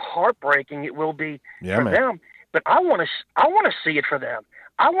 how heartbreaking it will be for them. But I want to see it for them.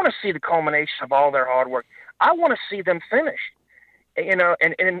 I want to see the culmination of all their hard work. I want to see them finish. You know,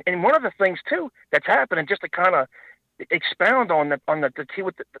 and one of the things too that's happening, just to kind of expound on the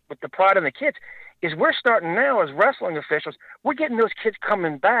with the pride in the kids, is we're starting now as wrestling officials. We're getting those kids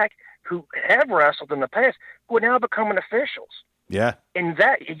coming back who have wrestled in the past, who are now becoming officials. Yeah. And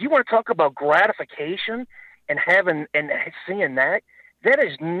that, you want to talk about gratification and having and seeing that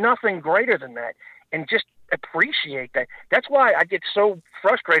is nothing greater than that. And just appreciate that. That's why I get so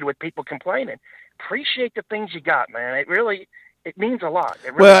frustrated with people complaining. Appreciate the things you got, man. It means a lot.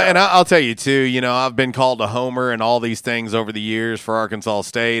 It really does. And I'll tell you too, you know, I've been called a homer and all these things over the years for Arkansas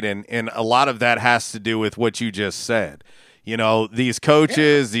State, and a lot of that has to do with what you just said. You know, these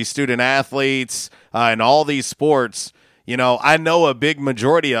coaches, these student athletes, and all these sports, you know, I know a big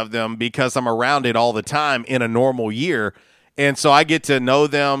majority of them because I'm around it all the time in a normal year. And so I get to know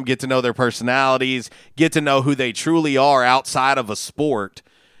them, get to know their personalities, get to know who they truly are outside of a sport.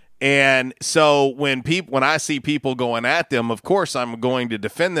 And so when I see people going at them, of course I'm going to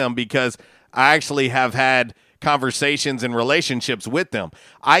defend them because I actually have had conversations and relationships with them.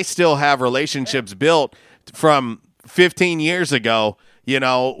 I still have relationships built from 15 years ago, you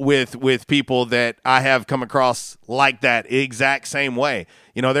know, with people that I have come across like that exact same way.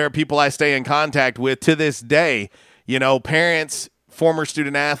 You know, there are people I stay in contact with to this day, you know, parents, former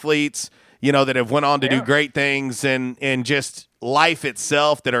student athletes, you know, that have went on to do great things and just life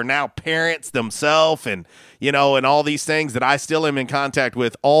itself, that are now parents themselves, and, you know, and all these things that I still am in contact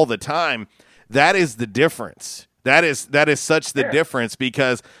with all the time. That is the difference. That is such the difference,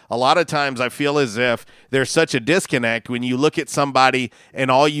 because a lot of times I feel as if there's such a disconnect when you look at somebody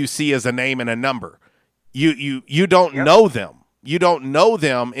and all you see is a name and a number. You don't know them. You don't know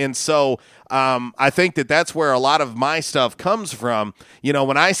them. And so I think that's where a lot of my stuff comes from. You know,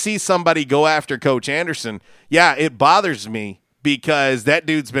 when I see somebody go after Coach Anderson, yeah, it bothers me, because that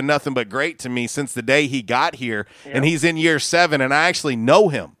dude's been nothing but great to me since the day he got here, and he's in year 7, and I actually know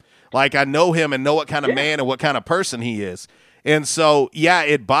him. Like, I know him and know what kind of man and what kind of person he is. And so, yeah,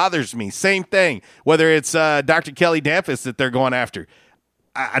 it bothers me. Same thing, whether it's Dr. Kelly Dampus that they're going after.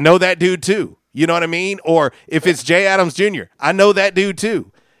 I know that dude too. You know what I mean? Or if it's Jay Adams Jr., I know that dude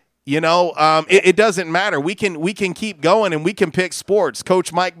too. You know, it doesn't matter. We can keep going, and we can pick sports.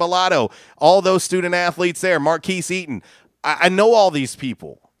 Coach Mike Bellato, all those student athletes there, Marquise Eaton. I know all these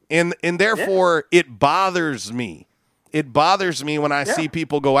people, and therefore it bothers me. It bothers me when I see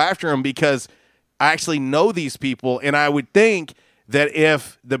people go after them, because I actually know these people, and I would think that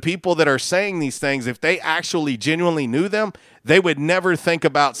if the people that are saying these things, if they actually genuinely knew them, they would never think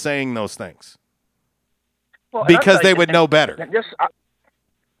about saying those things, because they would know better.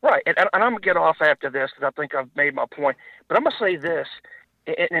 Right, and I'm going to get off after this because I think I've made my point, but I'm going to say this.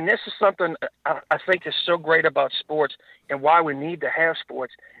 And this is something I think is so great about sports and why we need to have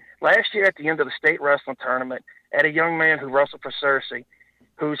sports. Last year at the end of the state wrestling tournament, I had a young man who wrestled for Cersei,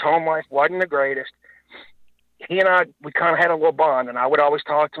 whose home life wasn't the greatest. He and I, we kind of had a little bond, and I would always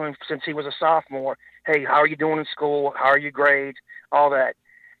talk to him since he was a sophomore. Hey, how are you doing in school? How are your grades? All that.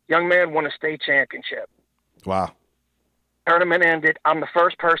 Young man won a state championship. Wow. Tournament ended. I'm the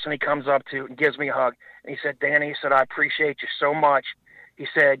first person he comes up to and gives me a hug. And he said, Danny, he said, I appreciate you so much. He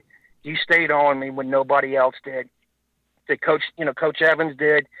said, you stayed on me when nobody else did. Coach Evans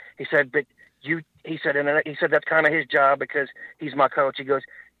did. He said, but he said that's kind of his job because he's my coach. He goes,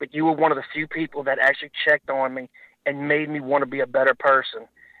 but you were one of the few people that actually checked on me and made me want to be a better person.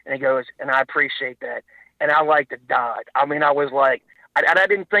 And he goes, and I appreciate that. And I like to die. I mean, I was like, I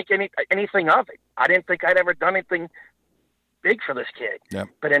didn't think anything of it. I didn't think I'd ever done anything big for this kid. Yep.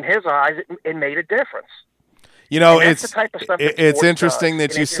 But in his eyes, it made a difference. You know, it's interesting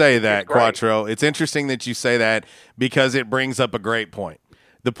that you say that, Quattro. It's interesting that you say that, because it brings up a great point.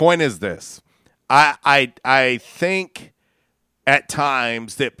 The point is this. I think at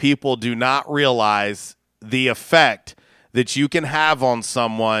times that people do not realize the effect that you can have on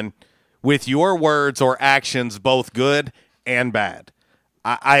someone with your words or actions, both good and bad.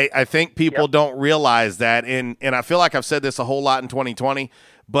 I think people don't realize that, and I feel like I've said this a whole lot in 2020,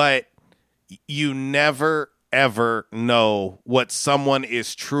 but you never ever know what someone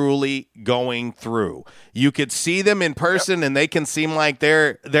is truly going through. You could see them in person and they can seem like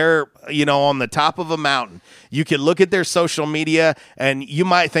they're on the top of a mountain. You could look at their social media and you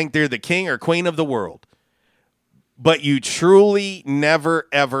might think they're the king or queen of the world. But you truly never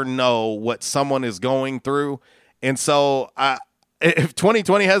ever know what someone is going through. And so if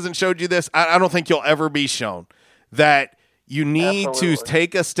 2020 hasn't showed you this, I don't think you'll ever be shown that You need Absolutely. to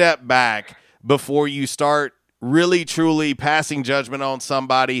take a step back before you start really, truly passing judgment on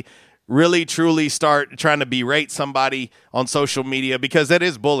somebody, really, truly start trying to berate somebody on social media, because that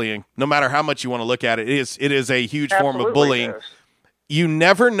is bullying. No matter how much you want to look at it, it is a huge form of bullying. Yes. You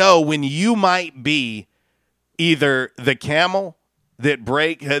never know when you might be either the camel that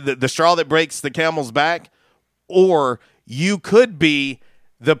the straw that breaks the camel's back, or you could be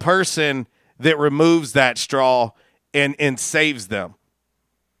the person that removes that straw and saves them.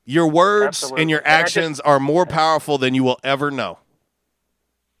 Your words Absolutely. and your And I actions are more powerful than you will ever know.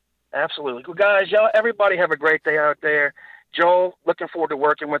 Absolutely. Well, guys, y'all, everybody have a great day out there. Joel, looking forward to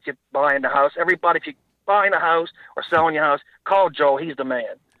working with you buying the house. Everybody, if you're buying a house or selling your house, call Joel. He's the man.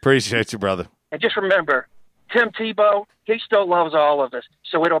 Appreciate you, brother. And just remember, Tim Tebow, he still loves all of us,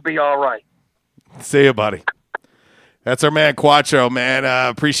 so it'll be all right. See you, buddy. That's our man Quattro, man.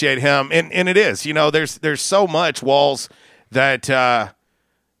 Appreciate him. And it is. You know, there's so much, Walls, that,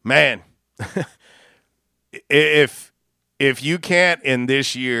 man, if you can't in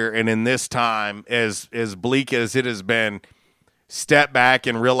this year and in this time, as bleak as it has been, step back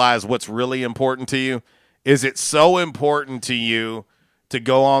and realize what's really important to you. Is it so important to you to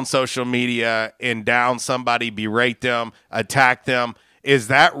go on social media and down somebody, berate them, attack them? Is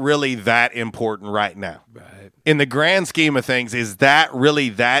that really that important right now? Right. In the grand scheme of things, is that really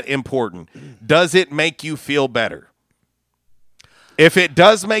that important? Does it make you feel better? If it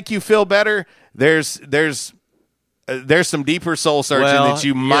does make you feel better, there's some deeper soul searching that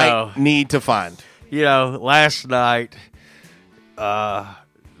you might need to find. You know, last night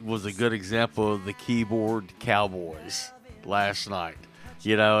was a good example of the keyboard cowboys last night.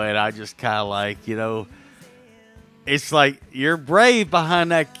 You know, and I just kind of like, you know, it's like you're brave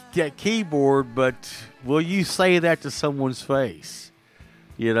behind that keyboard, but will you say that to someone's face?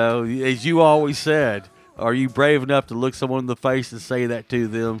 You know, as you always said, are you brave enough to look someone in the face and say that to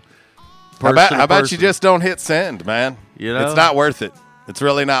them? How about you just don't hit send, man? You know? It's not worth it. It's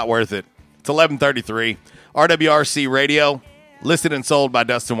really not worth it. It's 11:33. RWRC Radio, listed and sold by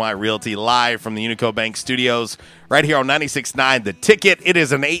Dustin White Realty, live from the Unico Bank Studios, right here on 96.9 The Ticket. It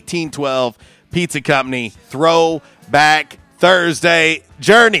is an 1812 Pizza Company Throwback Thursday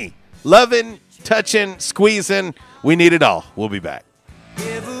journey. Loving, touching, squeezing. We need it all. We'll be back.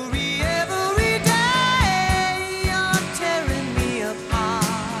 Every day you're tearing me apart.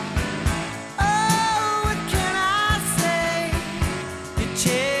 Oh, what can I say? You're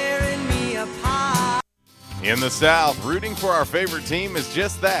tearing me apart. In the South, rooting for our favorite team is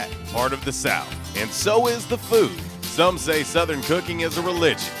just that, part of the South. And so is the food. Some say Southern cooking is a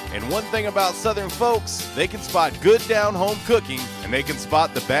religion. And one thing about Southern folks, they can spot good down-home cooking, and they can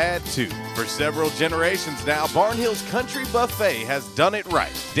spot the bad, too. For several generations now, Barnhill's Country Buffet has done it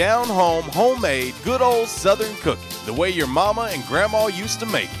right. Down-home, homemade, good old Southern cooking. The way your mama and grandma used to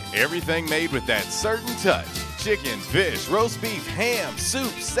make it. Everything made with that certain touch. Chicken, fish, roast beef, ham,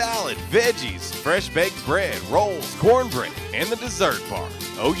 soup, salad, veggies, fresh baked bread, rolls, cornbread, and the dessert bar.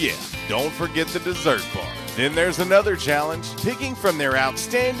 Oh yeah, don't forget the dessert bar. Then there's another challenge, picking from their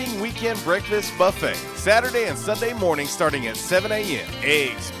outstanding weekend breakfast buffet. Saturday and Sunday morning starting at 7 a.m.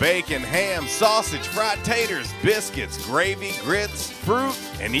 Eggs, bacon, ham, sausage, fried taters, biscuits, gravy, grits, fruit,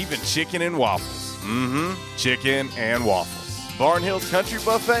 and even chicken and waffles. Chicken and waffles. Barnhill's Country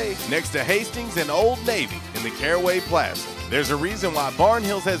Buffet next to Hastings and Old Navy in the Caraway Plaza. There's a reason why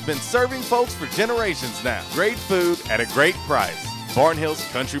Barnhill's has been serving folks for generations now. Great food at a great price. Barnhill's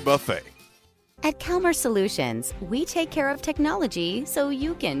Country Buffet. At Calmer Solutions, we take care of technology so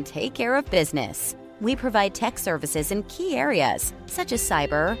you can take care of business. We provide tech services in key areas such as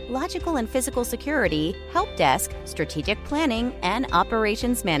cyber, logical and physical security, help desk, strategic planning, and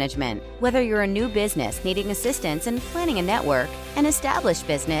operations management. Whether you're a new business needing assistance in planning a network, an established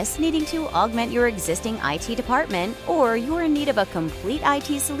business needing to augment your existing IT department, or you're in need of a complete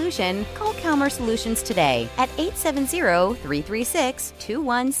IT solution, call Calmer Solutions today at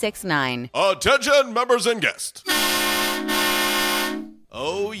 870-336-2169. Attention, members and guests.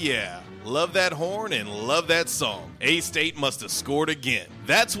 Oh, yeah. Love that horn and love that song. A-State must have scored again.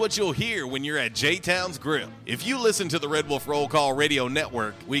 That's what you'll hear when you're at J-Town's Grill. If you listen to the Red Wolf Roll Call Radio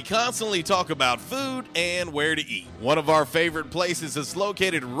Network, we constantly talk about food and where to eat. One of our favorite places is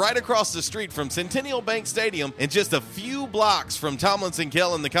located right across the street from Centennial Bank Stadium and just a few blocks from Tomlinson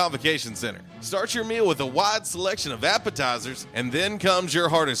Kell and the Convocation Center. Start your meal with a wide selection of appetizers, and then comes your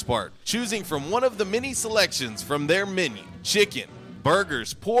hardest part, choosing from one of the many selections from their menu. Chicken,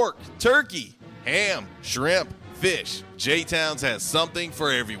 burgers, pork, turkey, ham, shrimp, fish. J-Town's has something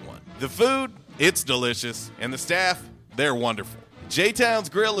for everyone. The food, it's delicious, and the staff, they're wonderful. J-Town's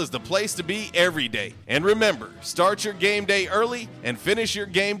Grill is the place to be every day. And remember, start your game day early and finish your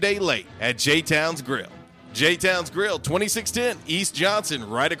game day late at J-Town's Grill. J-Town's Grill, 2610 East Johnson,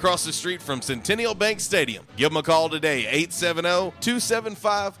 right across the street from Centennial Bank Stadium. Give them a call today,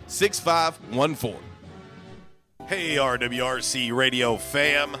 870-275-6514. Hey, RWRC Radio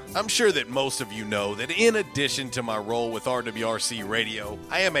fam. I'm sure that most of you know that in addition to my role with RWRC Radio,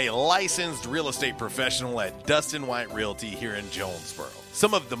 I am a licensed real estate professional at Dustin White Realty here in Jonesboro.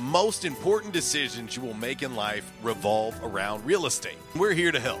 Some of the most important decisions you will make in life revolve around real estate. We're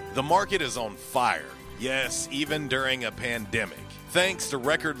here to help. The market is on fire. Yes, even during a pandemic, thanks to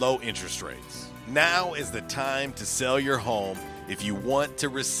record low interest rates. Now is the time to sell your home if you want to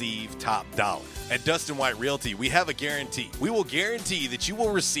receive top dollar. At Dustin White Realty, we have a guarantee. We will guarantee that you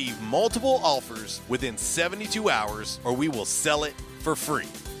will receive multiple offers within 72 hours, or we will sell it for free.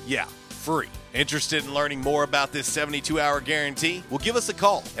 Yeah, free. Interested in learning more about this 72-hour guarantee? Well, give us a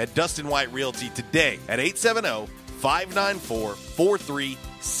call at Dustin White Realty today at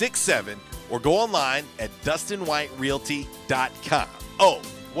 870-594-4367 or go online at DustinWhiteRealty.com. Oh,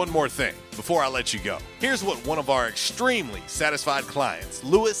 one more thing before I let you go. Here's what one of our extremely satisfied clients,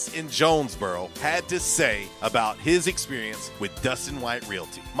 Lewis in Jonesboro, had to say about his experience with Dustin White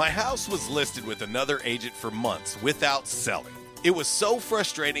Realty. My house was listed with another agent for months without selling. It was so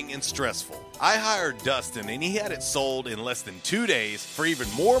frustrating and stressful. I hired Dustin and he had it sold in less than 2 days for even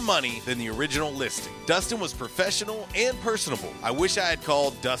more money than the original listing. Dustin was professional and personable. I wish I had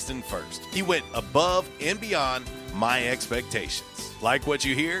called Dustin first. He went above and beyond my expectations. Like what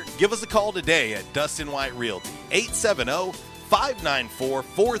you hear? Give us a call today at Dustin White Realty,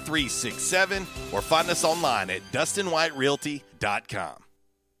 870-594-4367, or find us online at DustinWhiteRealty.com.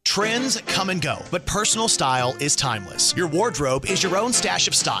 Trends come and go, but personal style is timeless. Your wardrobe is your own stash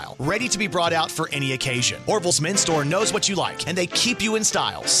of style, ready to be brought out for any occasion. Orville's Men's Store knows what you like, and they keep you in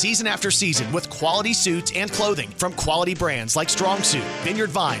style season after season with quality suits and clothing from quality brands like Strong Suit,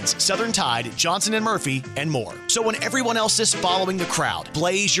 Vineyard Vines, Southern Tide, Johnson & Murphy, and more. So when everyone else is following the crowd,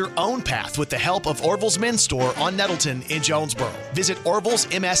 blaze your own path with the help of Orville's Men's Store on Nettleton in Jonesboro. Visit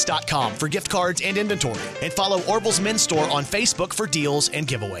orvillesms.com for gift cards and inventory, and follow Orville's Men's Store on Facebook for deals and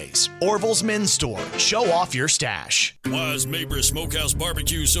giveaways. Orville's Men's Store. Show off your stash. Why is Mabry Smokehouse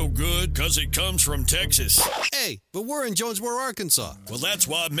Barbecue so good? Because it comes from Texas. Hey, but we're in Jonesboro, Arkansas. Well, that's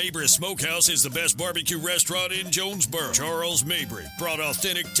why Mabry Smokehouse is the best barbecue restaurant in Jonesboro. Charles Mabry brought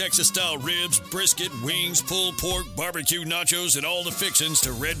authentic Texas-style ribs, brisket, wings, pulled pork, barbecue nachos, and all the fixings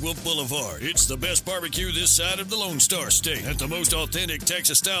to Red Wolf Boulevard. It's the best barbecue this side of the Lone Star State at the most authentic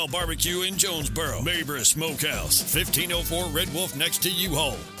Texas-style barbecue in Jonesboro. Mabry Smokehouse, 1504 Red Wolf next to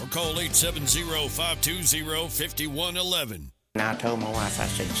U-Haul. Or call 870-520-5111. And I told my wife, I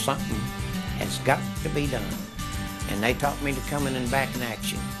said, something has got to be done. And they taught me to come in and back in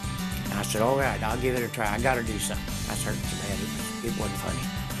action. And I said, all right, I'll give it a try. I got to do something. I was hurting so bad, it wasn't funny.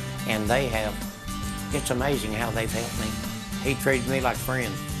 And they have, it's amazing how they've helped me. He treated me like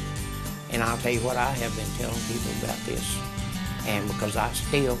friends. And I'll tell you what, I have been telling people about this. And because I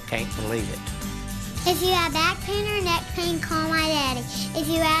still can't believe it. If you have back pain or neck pain, call my daddy. If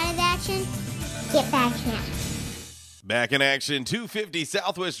you're out of action, get back in. Back in action, 250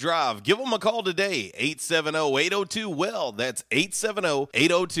 Southwest Drive. Give them a call today, 870-802-WELL. That's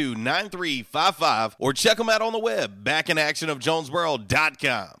 870-802-9355. Or check them out on the web,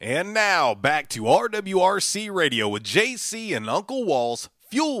 backinactionofjonesboro.com. And now, back to RWRC Radio with JC and Uncle Walls,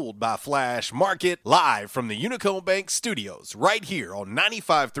 fueled by Flash Market, live from the Unico Bank Studios, right here on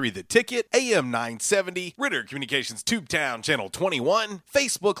 95.3 The Ticket, AM 970, Ritter Communications Tubetown Channel 21,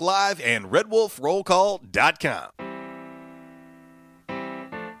 Facebook Live, and RedWolfRollCall.com.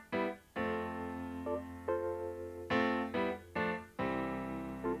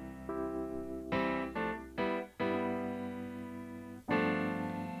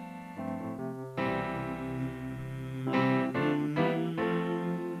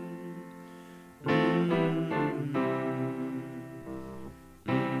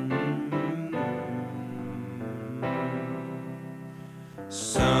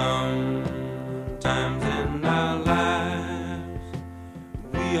 Sometimes in our lives,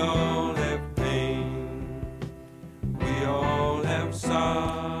 we all have pain, we all have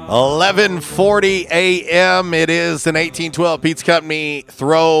sorrow. 11:40 a.m. It is an 1812 Pizza Company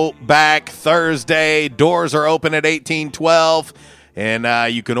Throwback Thursday. Doors are open at 1812,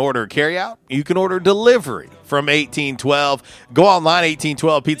 and you can order carryout. You can order delivery from 1812. Go online,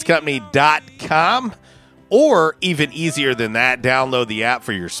 1812pizzacompany.com. Or even easier than that, download the app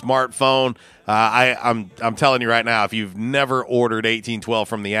for your smartphone. I'm telling you right now, if you've never ordered 1812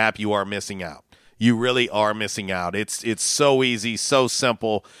 from the app, you are missing out. you really are missing out. It's so easy, so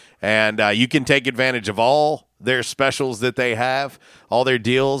simple, and you can take advantage of all their specials that they have, all their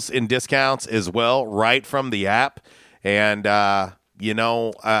deals and discounts as well, right from the app. And, I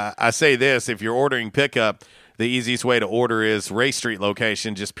say this, if you're ordering pickup, the easiest way to order is Ray Street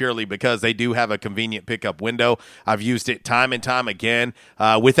location, just purely because they do have a convenient pickup window. I've used it time and time again,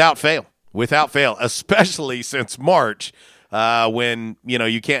 without fail, especially since March, when,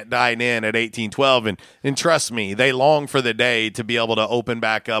 you can't dine in at 1812. And trust me, they long for the day to be able to open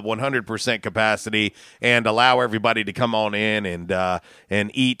back up 100% capacity and allow everybody to come on in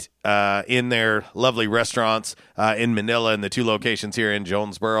and eat in their lovely restaurants in Manila and the 2 locations here in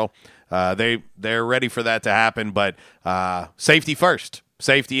Jonesboro. They're ready for that to happen, but safety first.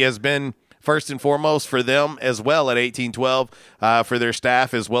 Safety has been first and foremost for them as well at 1812, for their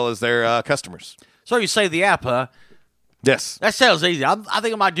staff as well as their customers. So you say the app, huh? Yes. That sounds easy. I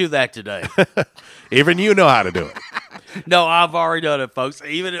think I might do that today. Even you know how to do it. No, I've already done it, folks.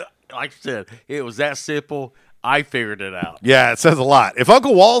 Even, like I said, it was that simple. I figured it out. Yeah, it says a lot. If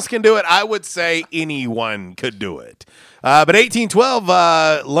Uncle Walls can do it, I would say anyone could do it. But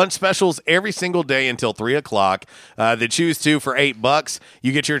 1812 lunch specials every single day until 3 o'clock. They choose 2 for $8.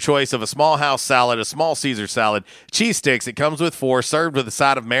 You get your choice of a small house salad, a small Caesar salad, cheese sticks. It comes with 4, served with a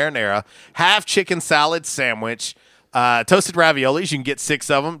side of marinara, half chicken salad sandwich, toasted raviolis. You can get 6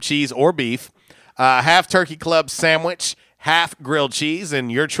 of them, cheese or beef, half turkey club sandwich, half grilled cheese,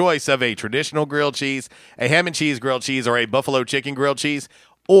 and your choice of a traditional grilled cheese, a ham and cheese grilled cheese, or a buffalo chicken grilled cheese,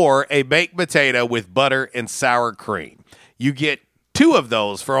 or a baked potato with butter and sour cream. You get 2 of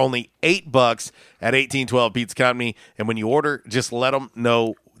those for only $8 at 1812 Pizza Company, and when you order, just let them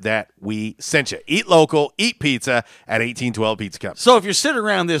know that we sent you. Eat local, eat pizza at 1812 Pizza Company. So if you're sitting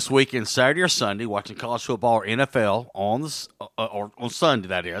around this weekend, Saturday or Sunday, watching college football or NFL or on Sunday,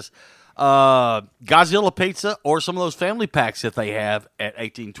 that is, Godzilla Pizza or some of those family packs that they have at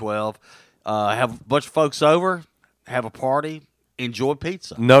 1812, have a bunch of folks over, have a party, enjoy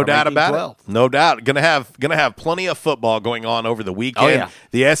pizza. No doubt about it. No doubt. Gonna have plenty of football going on over the weekend. Oh, yeah.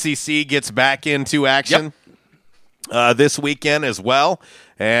 The SEC gets back into action this weekend as well.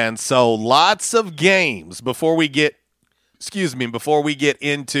 And so lots of games before we get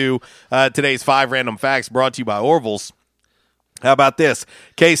into today's 5 random facts brought to you by Orville's. How about this?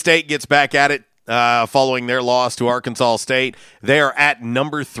 K-State gets back at it following their loss to Arkansas State. They are at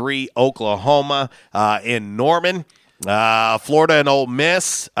number 3 Oklahoma in Norman. Florida and Ole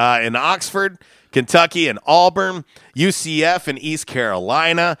Miss in Oxford. Kentucky and Auburn. UCF in East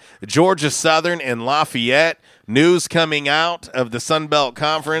Carolina. Georgia Southern and Lafayette. News coming out of the Sun Belt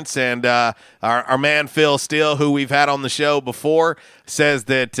Conference, and our man Phil Steele, who we've had on the show before, says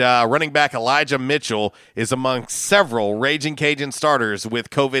that running back Elijah Mitchell is among several Raging Cajun starters with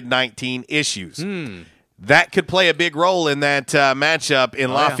COVID-19 issues. That could play a big role in that matchup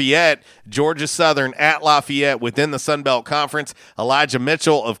in Lafayette. Georgia Southern at Lafayette within the Sun Belt Conference. Elijah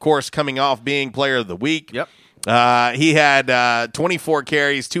Mitchell, of course, coming off being Player of the Week. Yep. He had 24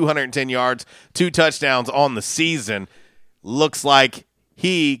 carries, 210 yards, 2 touchdowns on the season. Looks like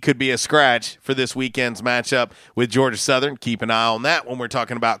he could be a scratch for this weekend's matchup with Georgia Southern. Keep an eye on that when we're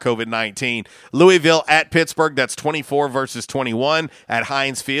talking about COVID-19. Louisville at Pittsburgh, that's 24 versus 21 at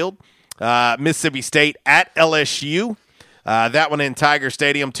Heinz Field. Mississippi State at LSU. That one in Tiger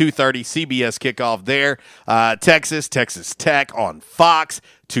Stadium, 2:30 CBS kickoff there. Texas Tech on Fox,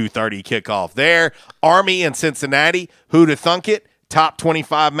 2:30 kickoff there. Army and Cincinnati, who to thunk it? Top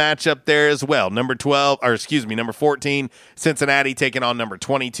 25 matchup there as well. Number 14, Cincinnati taking on number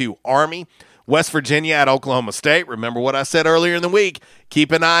 22, Army. West Virginia at Oklahoma State. Remember what I said earlier in the week.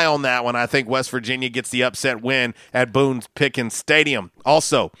 Keep an eye on that one. I think West Virginia gets the upset win at Boone Pickens Stadium.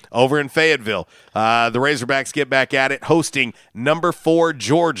 Also, over in Fayetteville, the Razorbacks get back at it, hosting number 4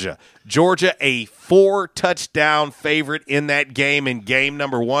 Georgia. Georgia, a 4-touchdown favorite in that game, in game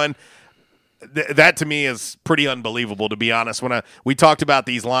number 1. That to me is pretty unbelievable, to be honest. When we talked about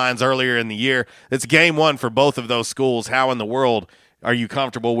these lines earlier in the year, it's game 1 for both of those schools. How in the world are you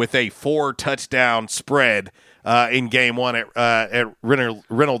comfortable with a 4-touchdown spread in game 1 at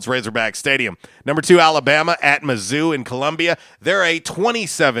Reynolds Razorback Stadium? Number 2, Alabama at Mizzou in Columbia. They're a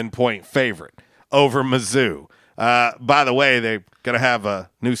 27-point favorite over Mizzou. By the way, they're going to have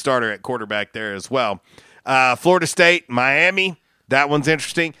a new starter at quarterback there as well. Florida State, Miami. That one's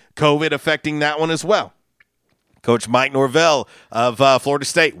interesting. COVID affecting that one as well. Coach Mike Norvell of Florida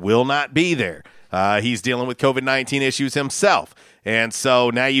State will not be there. He's dealing with COVID-19 issues himself. And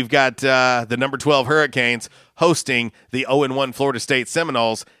so now you've got the number 12 Hurricanes hosting the 0-1 Florida State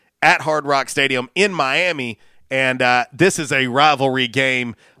Seminoles at Hard Rock Stadium in Miami. And this is a rivalry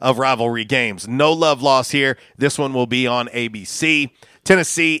game of rivalry games. No love lost here. This one will be on ABC.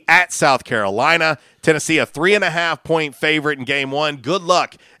 Tennessee at South Carolina. Tennessee, a 3.5-point favorite in game one. Good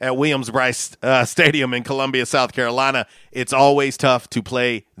luck at Williams-Brice Stadium in Columbia, South Carolina. It's always tough to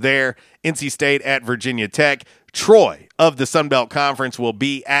play there. NC State at Virginia Tech. Troy of the Sun Belt Conference will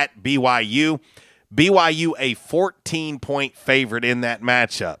be at BYU. BYU, a 14-point favorite in that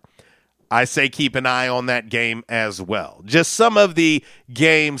matchup. I say keep an eye on that game as well. Just some of the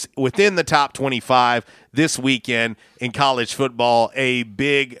games within the top 25 this weekend in college football, a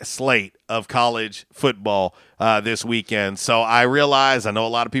big slate of college football this weekend. So I realize, I know a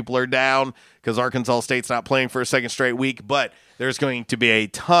lot of people are down because Arkansas State's not playing for a second straight week, but there's going to be a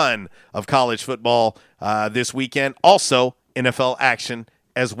ton of college football this weekend. Also, NFL action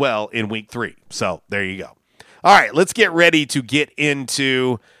as well in week 3. So there you go. All right, let's get ready to get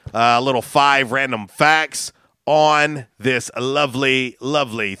into a little 5 random facts on this lovely,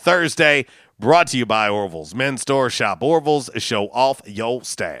 lovely Thursday. Brought to you by Orville's Men's Store. Shop Orville's, show off your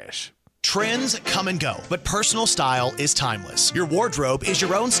stash. Trends come and go, but personal style is timeless. Your wardrobe is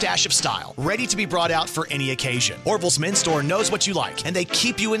your own stash of style, ready to be brought out for any occasion. Orville's Men's Store knows what you like, and they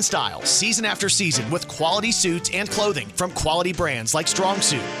keep you in style season after season with quality suits and clothing from quality brands like Strong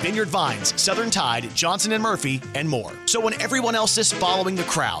Suit, Vineyard Vines, Southern Tide, Johnson & Murphy, and more. So when everyone else is following the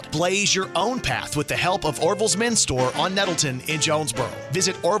crowd, blaze your own path with the help of Orville's Men's Store on Nettleton in Jonesboro.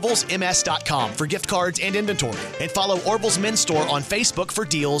 Visit orvillesms.com for gift cards and inventory, and follow Orville's Men's Store on Facebook for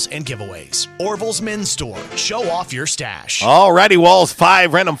deals and giveaways. Orville's Men's Store. Show off your stash. All righty, Walls,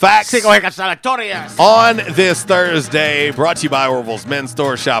 5 random facts on on this Thursday. Brought to you by Orville's Men's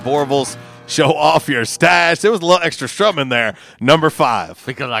Store. Shop Orville's. Show off your stash. There was a little extra strumming there. Number 5.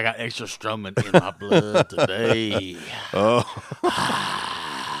 Because I got extra strumming in my blood today. Oh,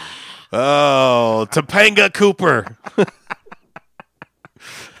 Topanga Cooper.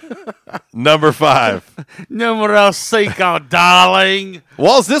 Number 5. Numero 5, darling.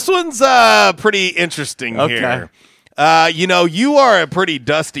 Walls, this one's pretty interesting here. You are a pretty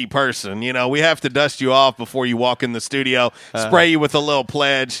dusty person. We have to dust you off before you walk in the studio, spray you with a little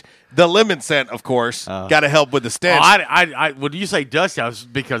pledge. The lemon scent, of course, got to help with the stench. When you say dusty, I was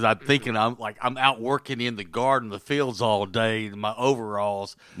because I'm thinking I'm out working in the garden, the fields all day, in my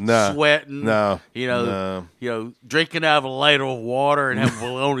overalls, sweating. Drinking out of a ladle of water and having a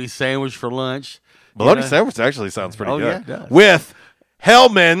bologna sandwich for lunch. Bologna sandwich actually sounds pretty good. Yeah, it does. With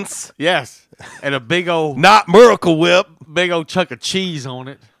Hellman's. Yes, and a big old not Miracle Whip, big old chunk of cheese on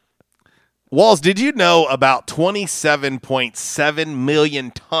it. Walls, did you know about 27.7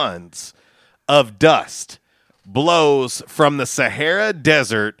 million tons of dust blows from the Sahara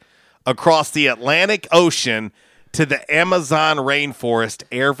Desert across the Atlantic Ocean to the Amazon rainforest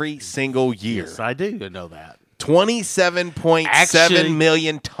every single year? Yes, I do know that. 27.7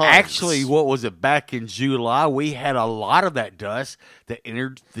 million tons. Actually, what was it, back in July, we had a lot of that dust that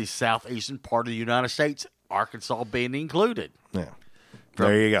entered the southeastern part of the United States, Arkansas being included. Yeah.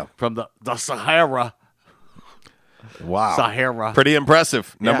 There you go. From the Sahara. Wow. Sahara. Pretty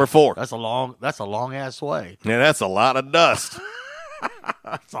impressive. Number 4. That's a long ass way. Yeah, that's a lot of dust.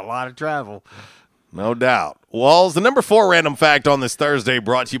 That's a lot of travel. No doubt. Walls, the number 4 random fact on this Thursday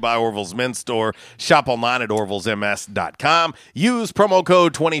brought to you by Orville's Men's Store. Shop online at orvillesms.com. Use promo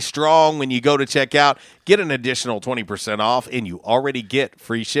code 20STRONG when you go to checkout. Get an additional 20% off, and you already get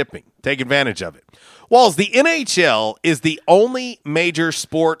free shipping. Take advantage of it. Walls, the NHL is the only major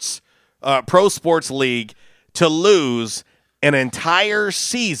pro sports league to lose an entire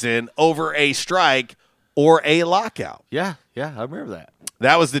season over a strike or a lockout. Yeah, I remember that.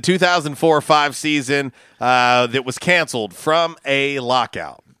 That was the 2004-05 season that was canceled from a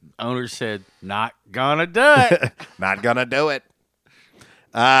lockout. Owner said, not gonna do it. Not gonna do it.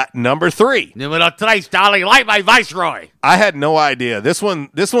 Number 3. Numero 3, darling, like my viceroy. I had no idea. This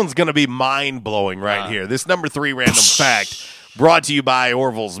one's going to be mind-blowing right here. This number 3 random fact brought to you by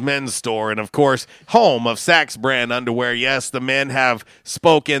Orville's Men's Store and, of course, home of Saks brand underwear. Yes, the men have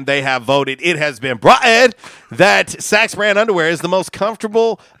spoken. They have voted. It has been brought that Saks brand underwear is the most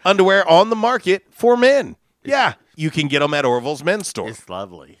comfortable underwear on the market for men. Yeah, you can get them at Orville's Men's Store. It's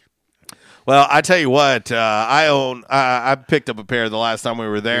lovely. Well, I tell you what, I picked up a pair the last time we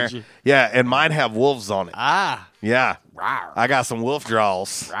were there. Did you? Yeah, and mine have wolves on it. Ah. Yeah. Rawr. I got some wolf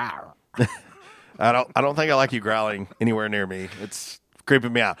draws. Rawr. I don't think I like you growling anywhere near me. It's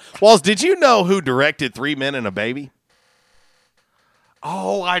creeping me out. Walls, did you know who directed 3 Men and a Baby?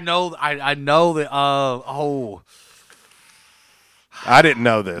 Oh, I know. I know that. I didn't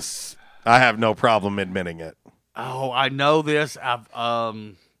know this. I have no problem admitting it. Oh, I know this.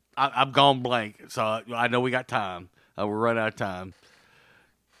 I'm gone blank. So I know we got time. We're running out of time.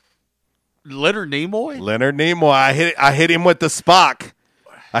 Leonard Nimoy? Leonard Nimoy. I hit him with the Spock.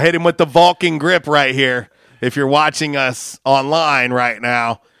 I hit him with the Vulcan grip right here. If you're watching us online right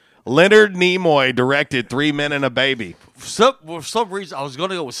now, Leonard Nimoy directed 3 Men and a Baby. For some reason, I was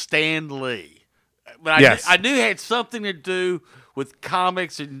going to go with Stan Lee. But I knew it had something to do with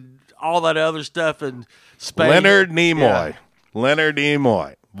comics and all that other stuff in space. Leonard Nimoy. Yeah. Leonard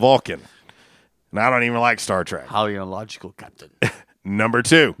Nimoy. Vulcan. And I don't even like Star Trek. Highly illogical, Captain. Number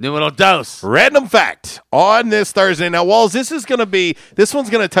 2. Numero dos. Random fact on this Thursday. Now, Walls, this one's going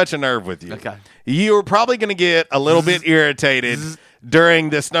to touch a nerve with you. Okay. You're probably going to get a little bit irritated during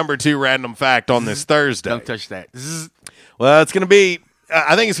this number 2 random fact on this Thursday. Don't touch that. Well, it's going to be,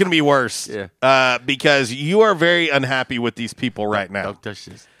 I think it's going to be worse. Yeah. Because you are very unhappy with these people right now. Don't touch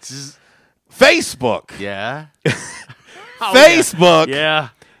this. Facebook. Yeah.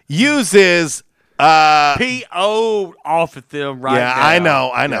 Facebook uses P.O. off at them right now. Yeah, I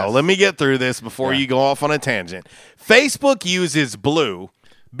know. Yes. Let me get through this before you go off on a tangent. Facebook uses blue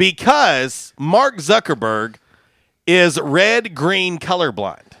because Mark Zuckerberg is red-green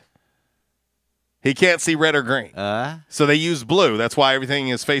colorblind. He can't see red or green. So they use blue. That's why everything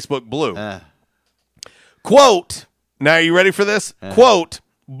is Facebook blue. Quote, now are you ready for this? Quote,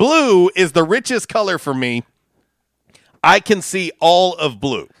 blue is the richest color for me. I can see all of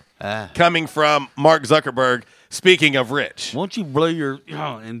blue. Coming from Mark Zuckerberg, speaking of rich. Won't you blow your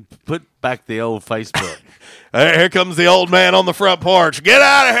and put back the old Facebook? Here comes the old man on the front porch. Get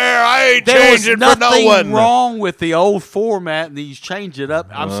out of here. I ain't changing for no one. There's nothing wrong with the old format, and these change it up.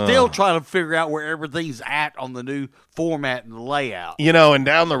 I'm still trying to figure out where everything's at on the new format and layout. You know, and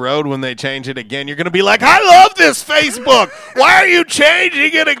down the road when they change it again, you're going to be like, I love this Facebook. Why are you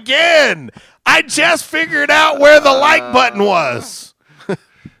changing it again? I just figured out where the like button was.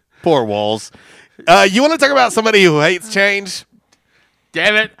 Poor Walls. You want to talk about somebody who hates change?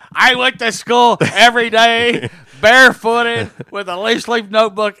 Damn it. I went to school every day, barefooted, with a loose-leaf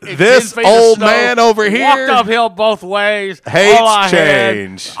notebook. And this 10 feet old of snow, man over here walked uphill both ways. Hates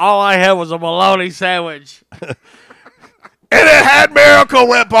change. All I had was a bologna sandwich. And it had Miracle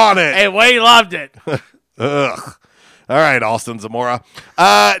Whip on it. And we loved it. Ugh. All right, Austin Zamora.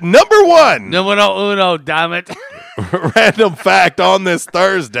 Number 1. Numero uno, damn it. Random fact on this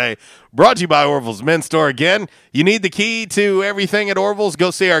Thursday, brought to you by Orville's Men's Store. Again, you need the key to everything at Orville's.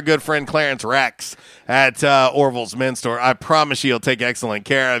 Go see our good friend Clarence Rex at Orville's Men's Store. I promise you he'll take excellent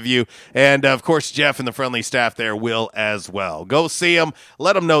care of you. And, of course, Jeff and the friendly staff there will as well. Go see them.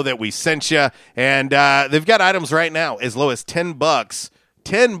 Let them know that we sent you. And they've got items right now as low as $10.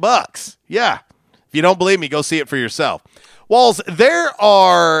 $10. Yeah. If you don't believe me, go see it for yourself. Walls, there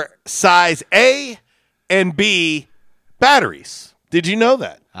are size A and B batteries. Did you know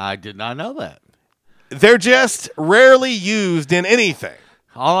that? I did not know that. They're just rarely used in anything.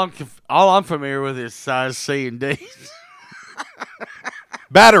 All I'm familiar with is size C and D.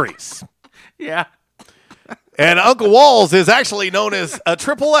 Batteries. Yeah. And Uncle Walls is actually known as a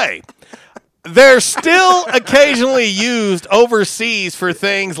AAA. They're still occasionally used overseas for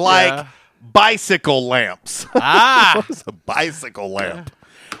things like bicycle lamps. What's a bicycle lamp?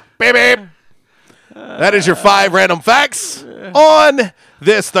 Beep, beep. That is your 5 random facts on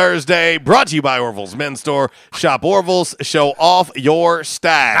this Thursday, brought to you by Orville's Men's Store. Shop Orville's, show off your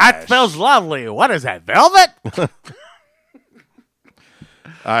stash. That smells lovely. What is that, velvet?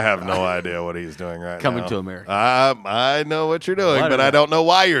 I have no idea what he's doing right Coming now. to America. I know what you're doing, but I don't know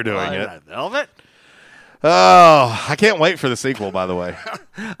why you're doing it. Velvet? Oh, I can't wait for the sequel, by the way.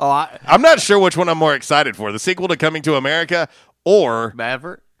 I'm not sure which one I'm more excited for, the sequel to Coming to America or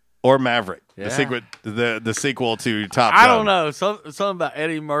Maverick. The sequel to Top Gun. I don't know. Something about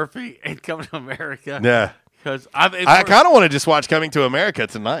Eddie Murphy and Coming to America. Yeah. Because I kind of want to just watch Coming to America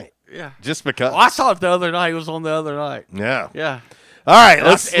tonight. Yeah. Just because. Well, I saw it the other night. It was on the other night. Yeah. Yeah. All right,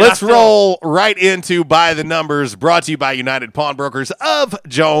 let's roll right into By the Numbers, brought to you by United Pawnbrokers of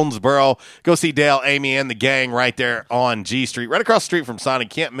Jonesboro. Go see Dale, Amy, and the gang right there on G Street, right across the street from Sonic.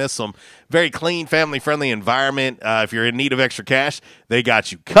 Can't miss them. Very clean, family-friendly environment. If you're in need of extra cash, they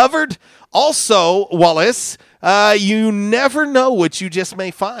got you covered. Also, Wallace, you never know what you just may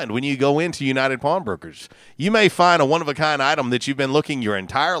find when you go into United Pawnbrokers. You may find a one-of-a-kind item that you've been looking your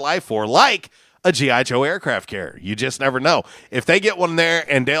entire life for, like a G.I. Joe aircraft carrier. You just never know. If they get one there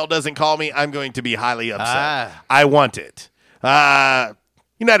and Dale doesn't call me, I'm going to be highly upset. I want it.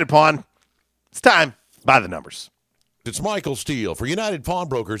 United Pawn, it's time. By the numbers. It's Michael Steele for United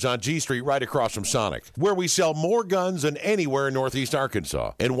Pawnbrokers on G Street right across from Sonic, where we sell more guns than anywhere in Northeast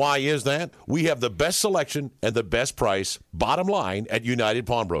Arkansas. And why is that? We have the best selection and the best price, bottom line, at United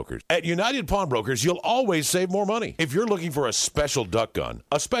Pawnbrokers. At United Pawnbrokers, you'll always save more money. If you're looking for a special duck gun,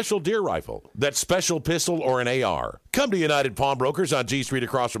 a special deer rifle, that special pistol, or an AR, come to United Pawnbrokers on G Street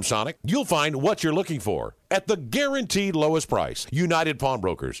across from Sonic. You'll find what you're looking for at the guaranteed lowest price. United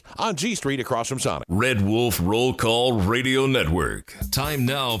Pawnbrokers on G Street across from Sonic. Red Wolf Roll Call Radio Network. Time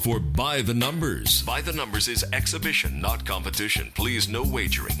now for By the Numbers. By the Numbers is exhibition, not competition. Please, no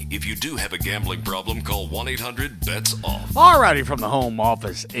wagering. If you do have a gambling problem, call 1-800-BETS-OFF. All righty, from the home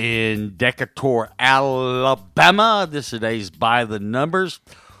office in Decatur, Alabama, this is today's By the Numbers.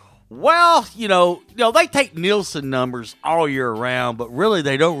 Well, you know, they take Nielsen numbers all year round, but really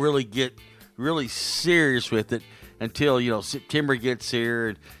they don't really get really serious with it until, September gets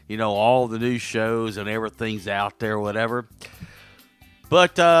here and, all the new shows and everything's out there, whatever.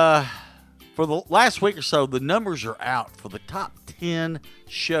 But for the last week or so, the numbers are out for the top 10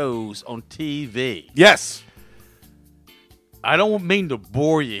 shows on TV. Yes. I don't mean to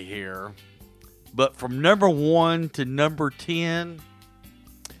bore you here, but from number 1 to number 10,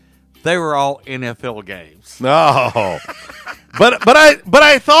 they were all NFL games. No. But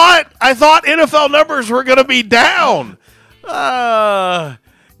I thought NFL numbers were going to be down. The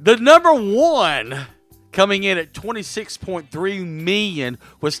number 1 coming in at 26.3 million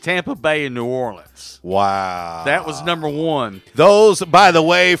was Tampa Bay and New Orleans. Wow. That was number 1. Those, by the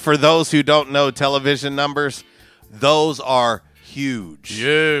way, for those who don't know television numbers, those are huge.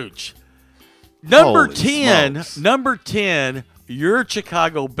 Huge. Number Holy 10, smokes. number 10, your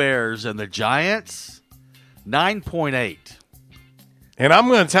Chicago Bears and the Giants, 9.8. And I'm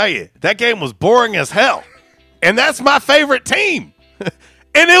going to tell you, that game was boring as hell. And that's my favorite team.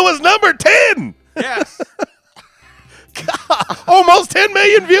 And it was number 10. Yes. God, almost 10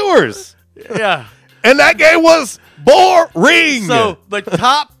 million viewers. Yeah. And that game was boring. So the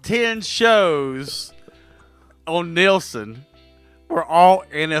top 10 shows on Nielsen were all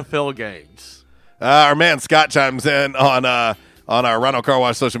NFL games. Our man Scott chimes in on our Rhino Car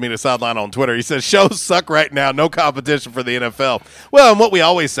Wash social media sideline on Twitter. He says, shows suck right now. No competition for the NFL. Well, and what we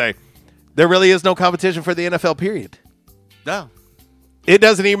always say, there really is no competition for the NFL, period. No. It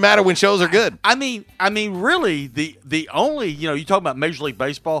doesn't even matter when shows are good. I mean, really, the only, you talk about Major League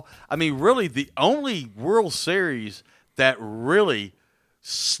Baseball, I mean, really, the only World Series that really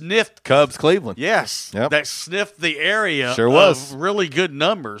sniffed Cubs, Cleveland. Yes. Yep. That sniffed the area Sure was. of really good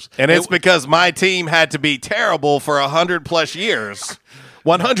numbers. And it's because my team had to be terrible for 100-plus years.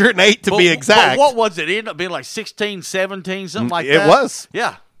 108 to be exact. But what was it? It ended up being like 16, 17, something like that? It was.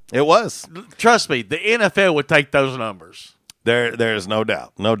 Yeah. It was. Trust me, the NFL would take those numbers. There's no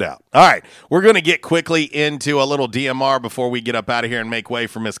doubt. No doubt. All right. We're going to get quickly into a little DMR before we get up out of here and make way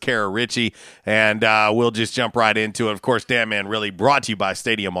for Miss Kara Ritchie. And we'll just jump right into it. Of course, Damn Man Really brought to you by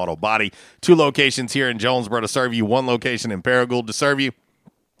Stadium Auto Body. 2 locations here in Jonesboro to serve you. 1 location in Paragould to serve you.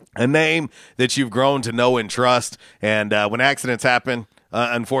 A name that you've grown to know and trust. And when accidents happen,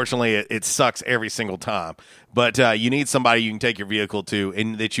 unfortunately, it sucks every single time. But you need somebody you can take your vehicle to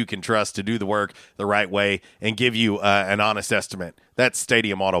and that you can trust to do the work the right way and give you an honest estimate. That's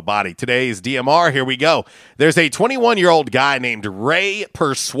Stadium Auto Body. Today's DMR, here we go. There's a 21-year-old guy named Ray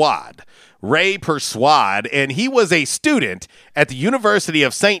Persuade. And he was a student at the University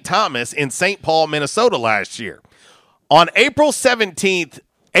of St. Thomas in St. Paul, Minnesota last year. On April 17th,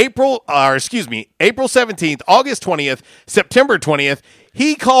 August 20th, September 20th,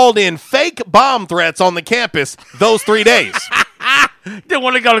 he called in fake bomb threats on the campus those 3 days. Didn't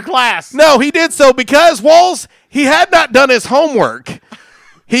want to go to class. No, he did so because, Walls, he had not done his homework.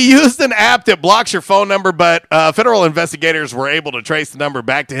 He used an app that blocks your phone number, but federal investigators were able to trace the number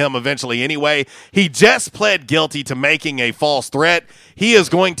back to him eventually anyway. He just pled guilty to making a false threat. He is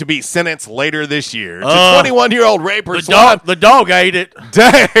going to be sentenced later this year. To 21-year-old Ray Persuade. The dog ate it.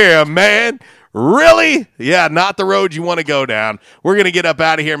 Damn, man. Really? Yeah, not the road you want to go down. We're going to get up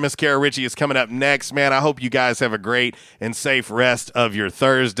out of here. Miss Kara Ritchie is coming up next, man. I hope you guys have a great and safe rest of your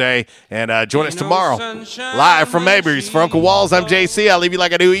Thursday. And join us tomorrow, live from Mabry's. For Uncle Walls, I'm JC. I'll leave you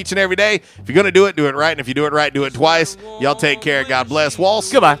like I do each and every day. If you're going to do it right. And if you do it right, do it twice. Y'all take care. God bless. Walls.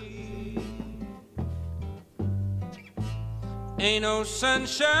 Goodbye. Ain't no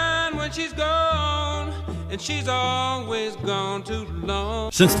sunshine when she's gone, and she's always gone too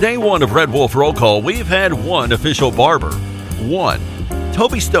long. Since day one of Red Wolf Roll Call, we've had one official barber. One.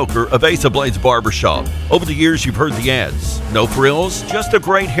 Toby Stoker of Ace of Blades Barbershop. Over the years, you've heard the ads. No frills, just a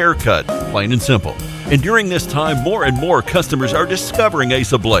great haircut. Plain and simple. And during this time, more and more customers are discovering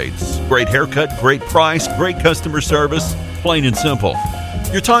Asa Blades. Great haircut, great price, great customer service, plain and simple.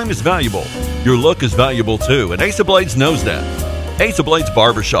 Your time is valuable. Your look is valuable too, and Asa Blades knows that. Asa Blades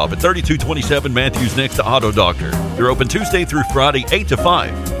Barbershop at 3227 Matthews next to Auto Doctor. They're open Tuesday through Friday, 8 to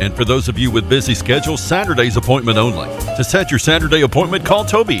 5. And for those of you with busy schedules, Saturday's appointment only. To set your Saturday appointment, call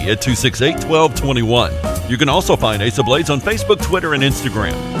Toby at 268-1221. You can also find Asa Blades on Facebook, Twitter, and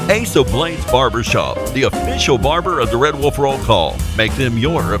Instagram. Asa Blades Barbershop, the official barber of the Red Wolf Roll Call. Make them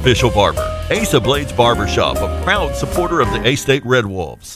your official barber. Asa Blades Barbershop, a proud supporter of the A-State Red Wolves.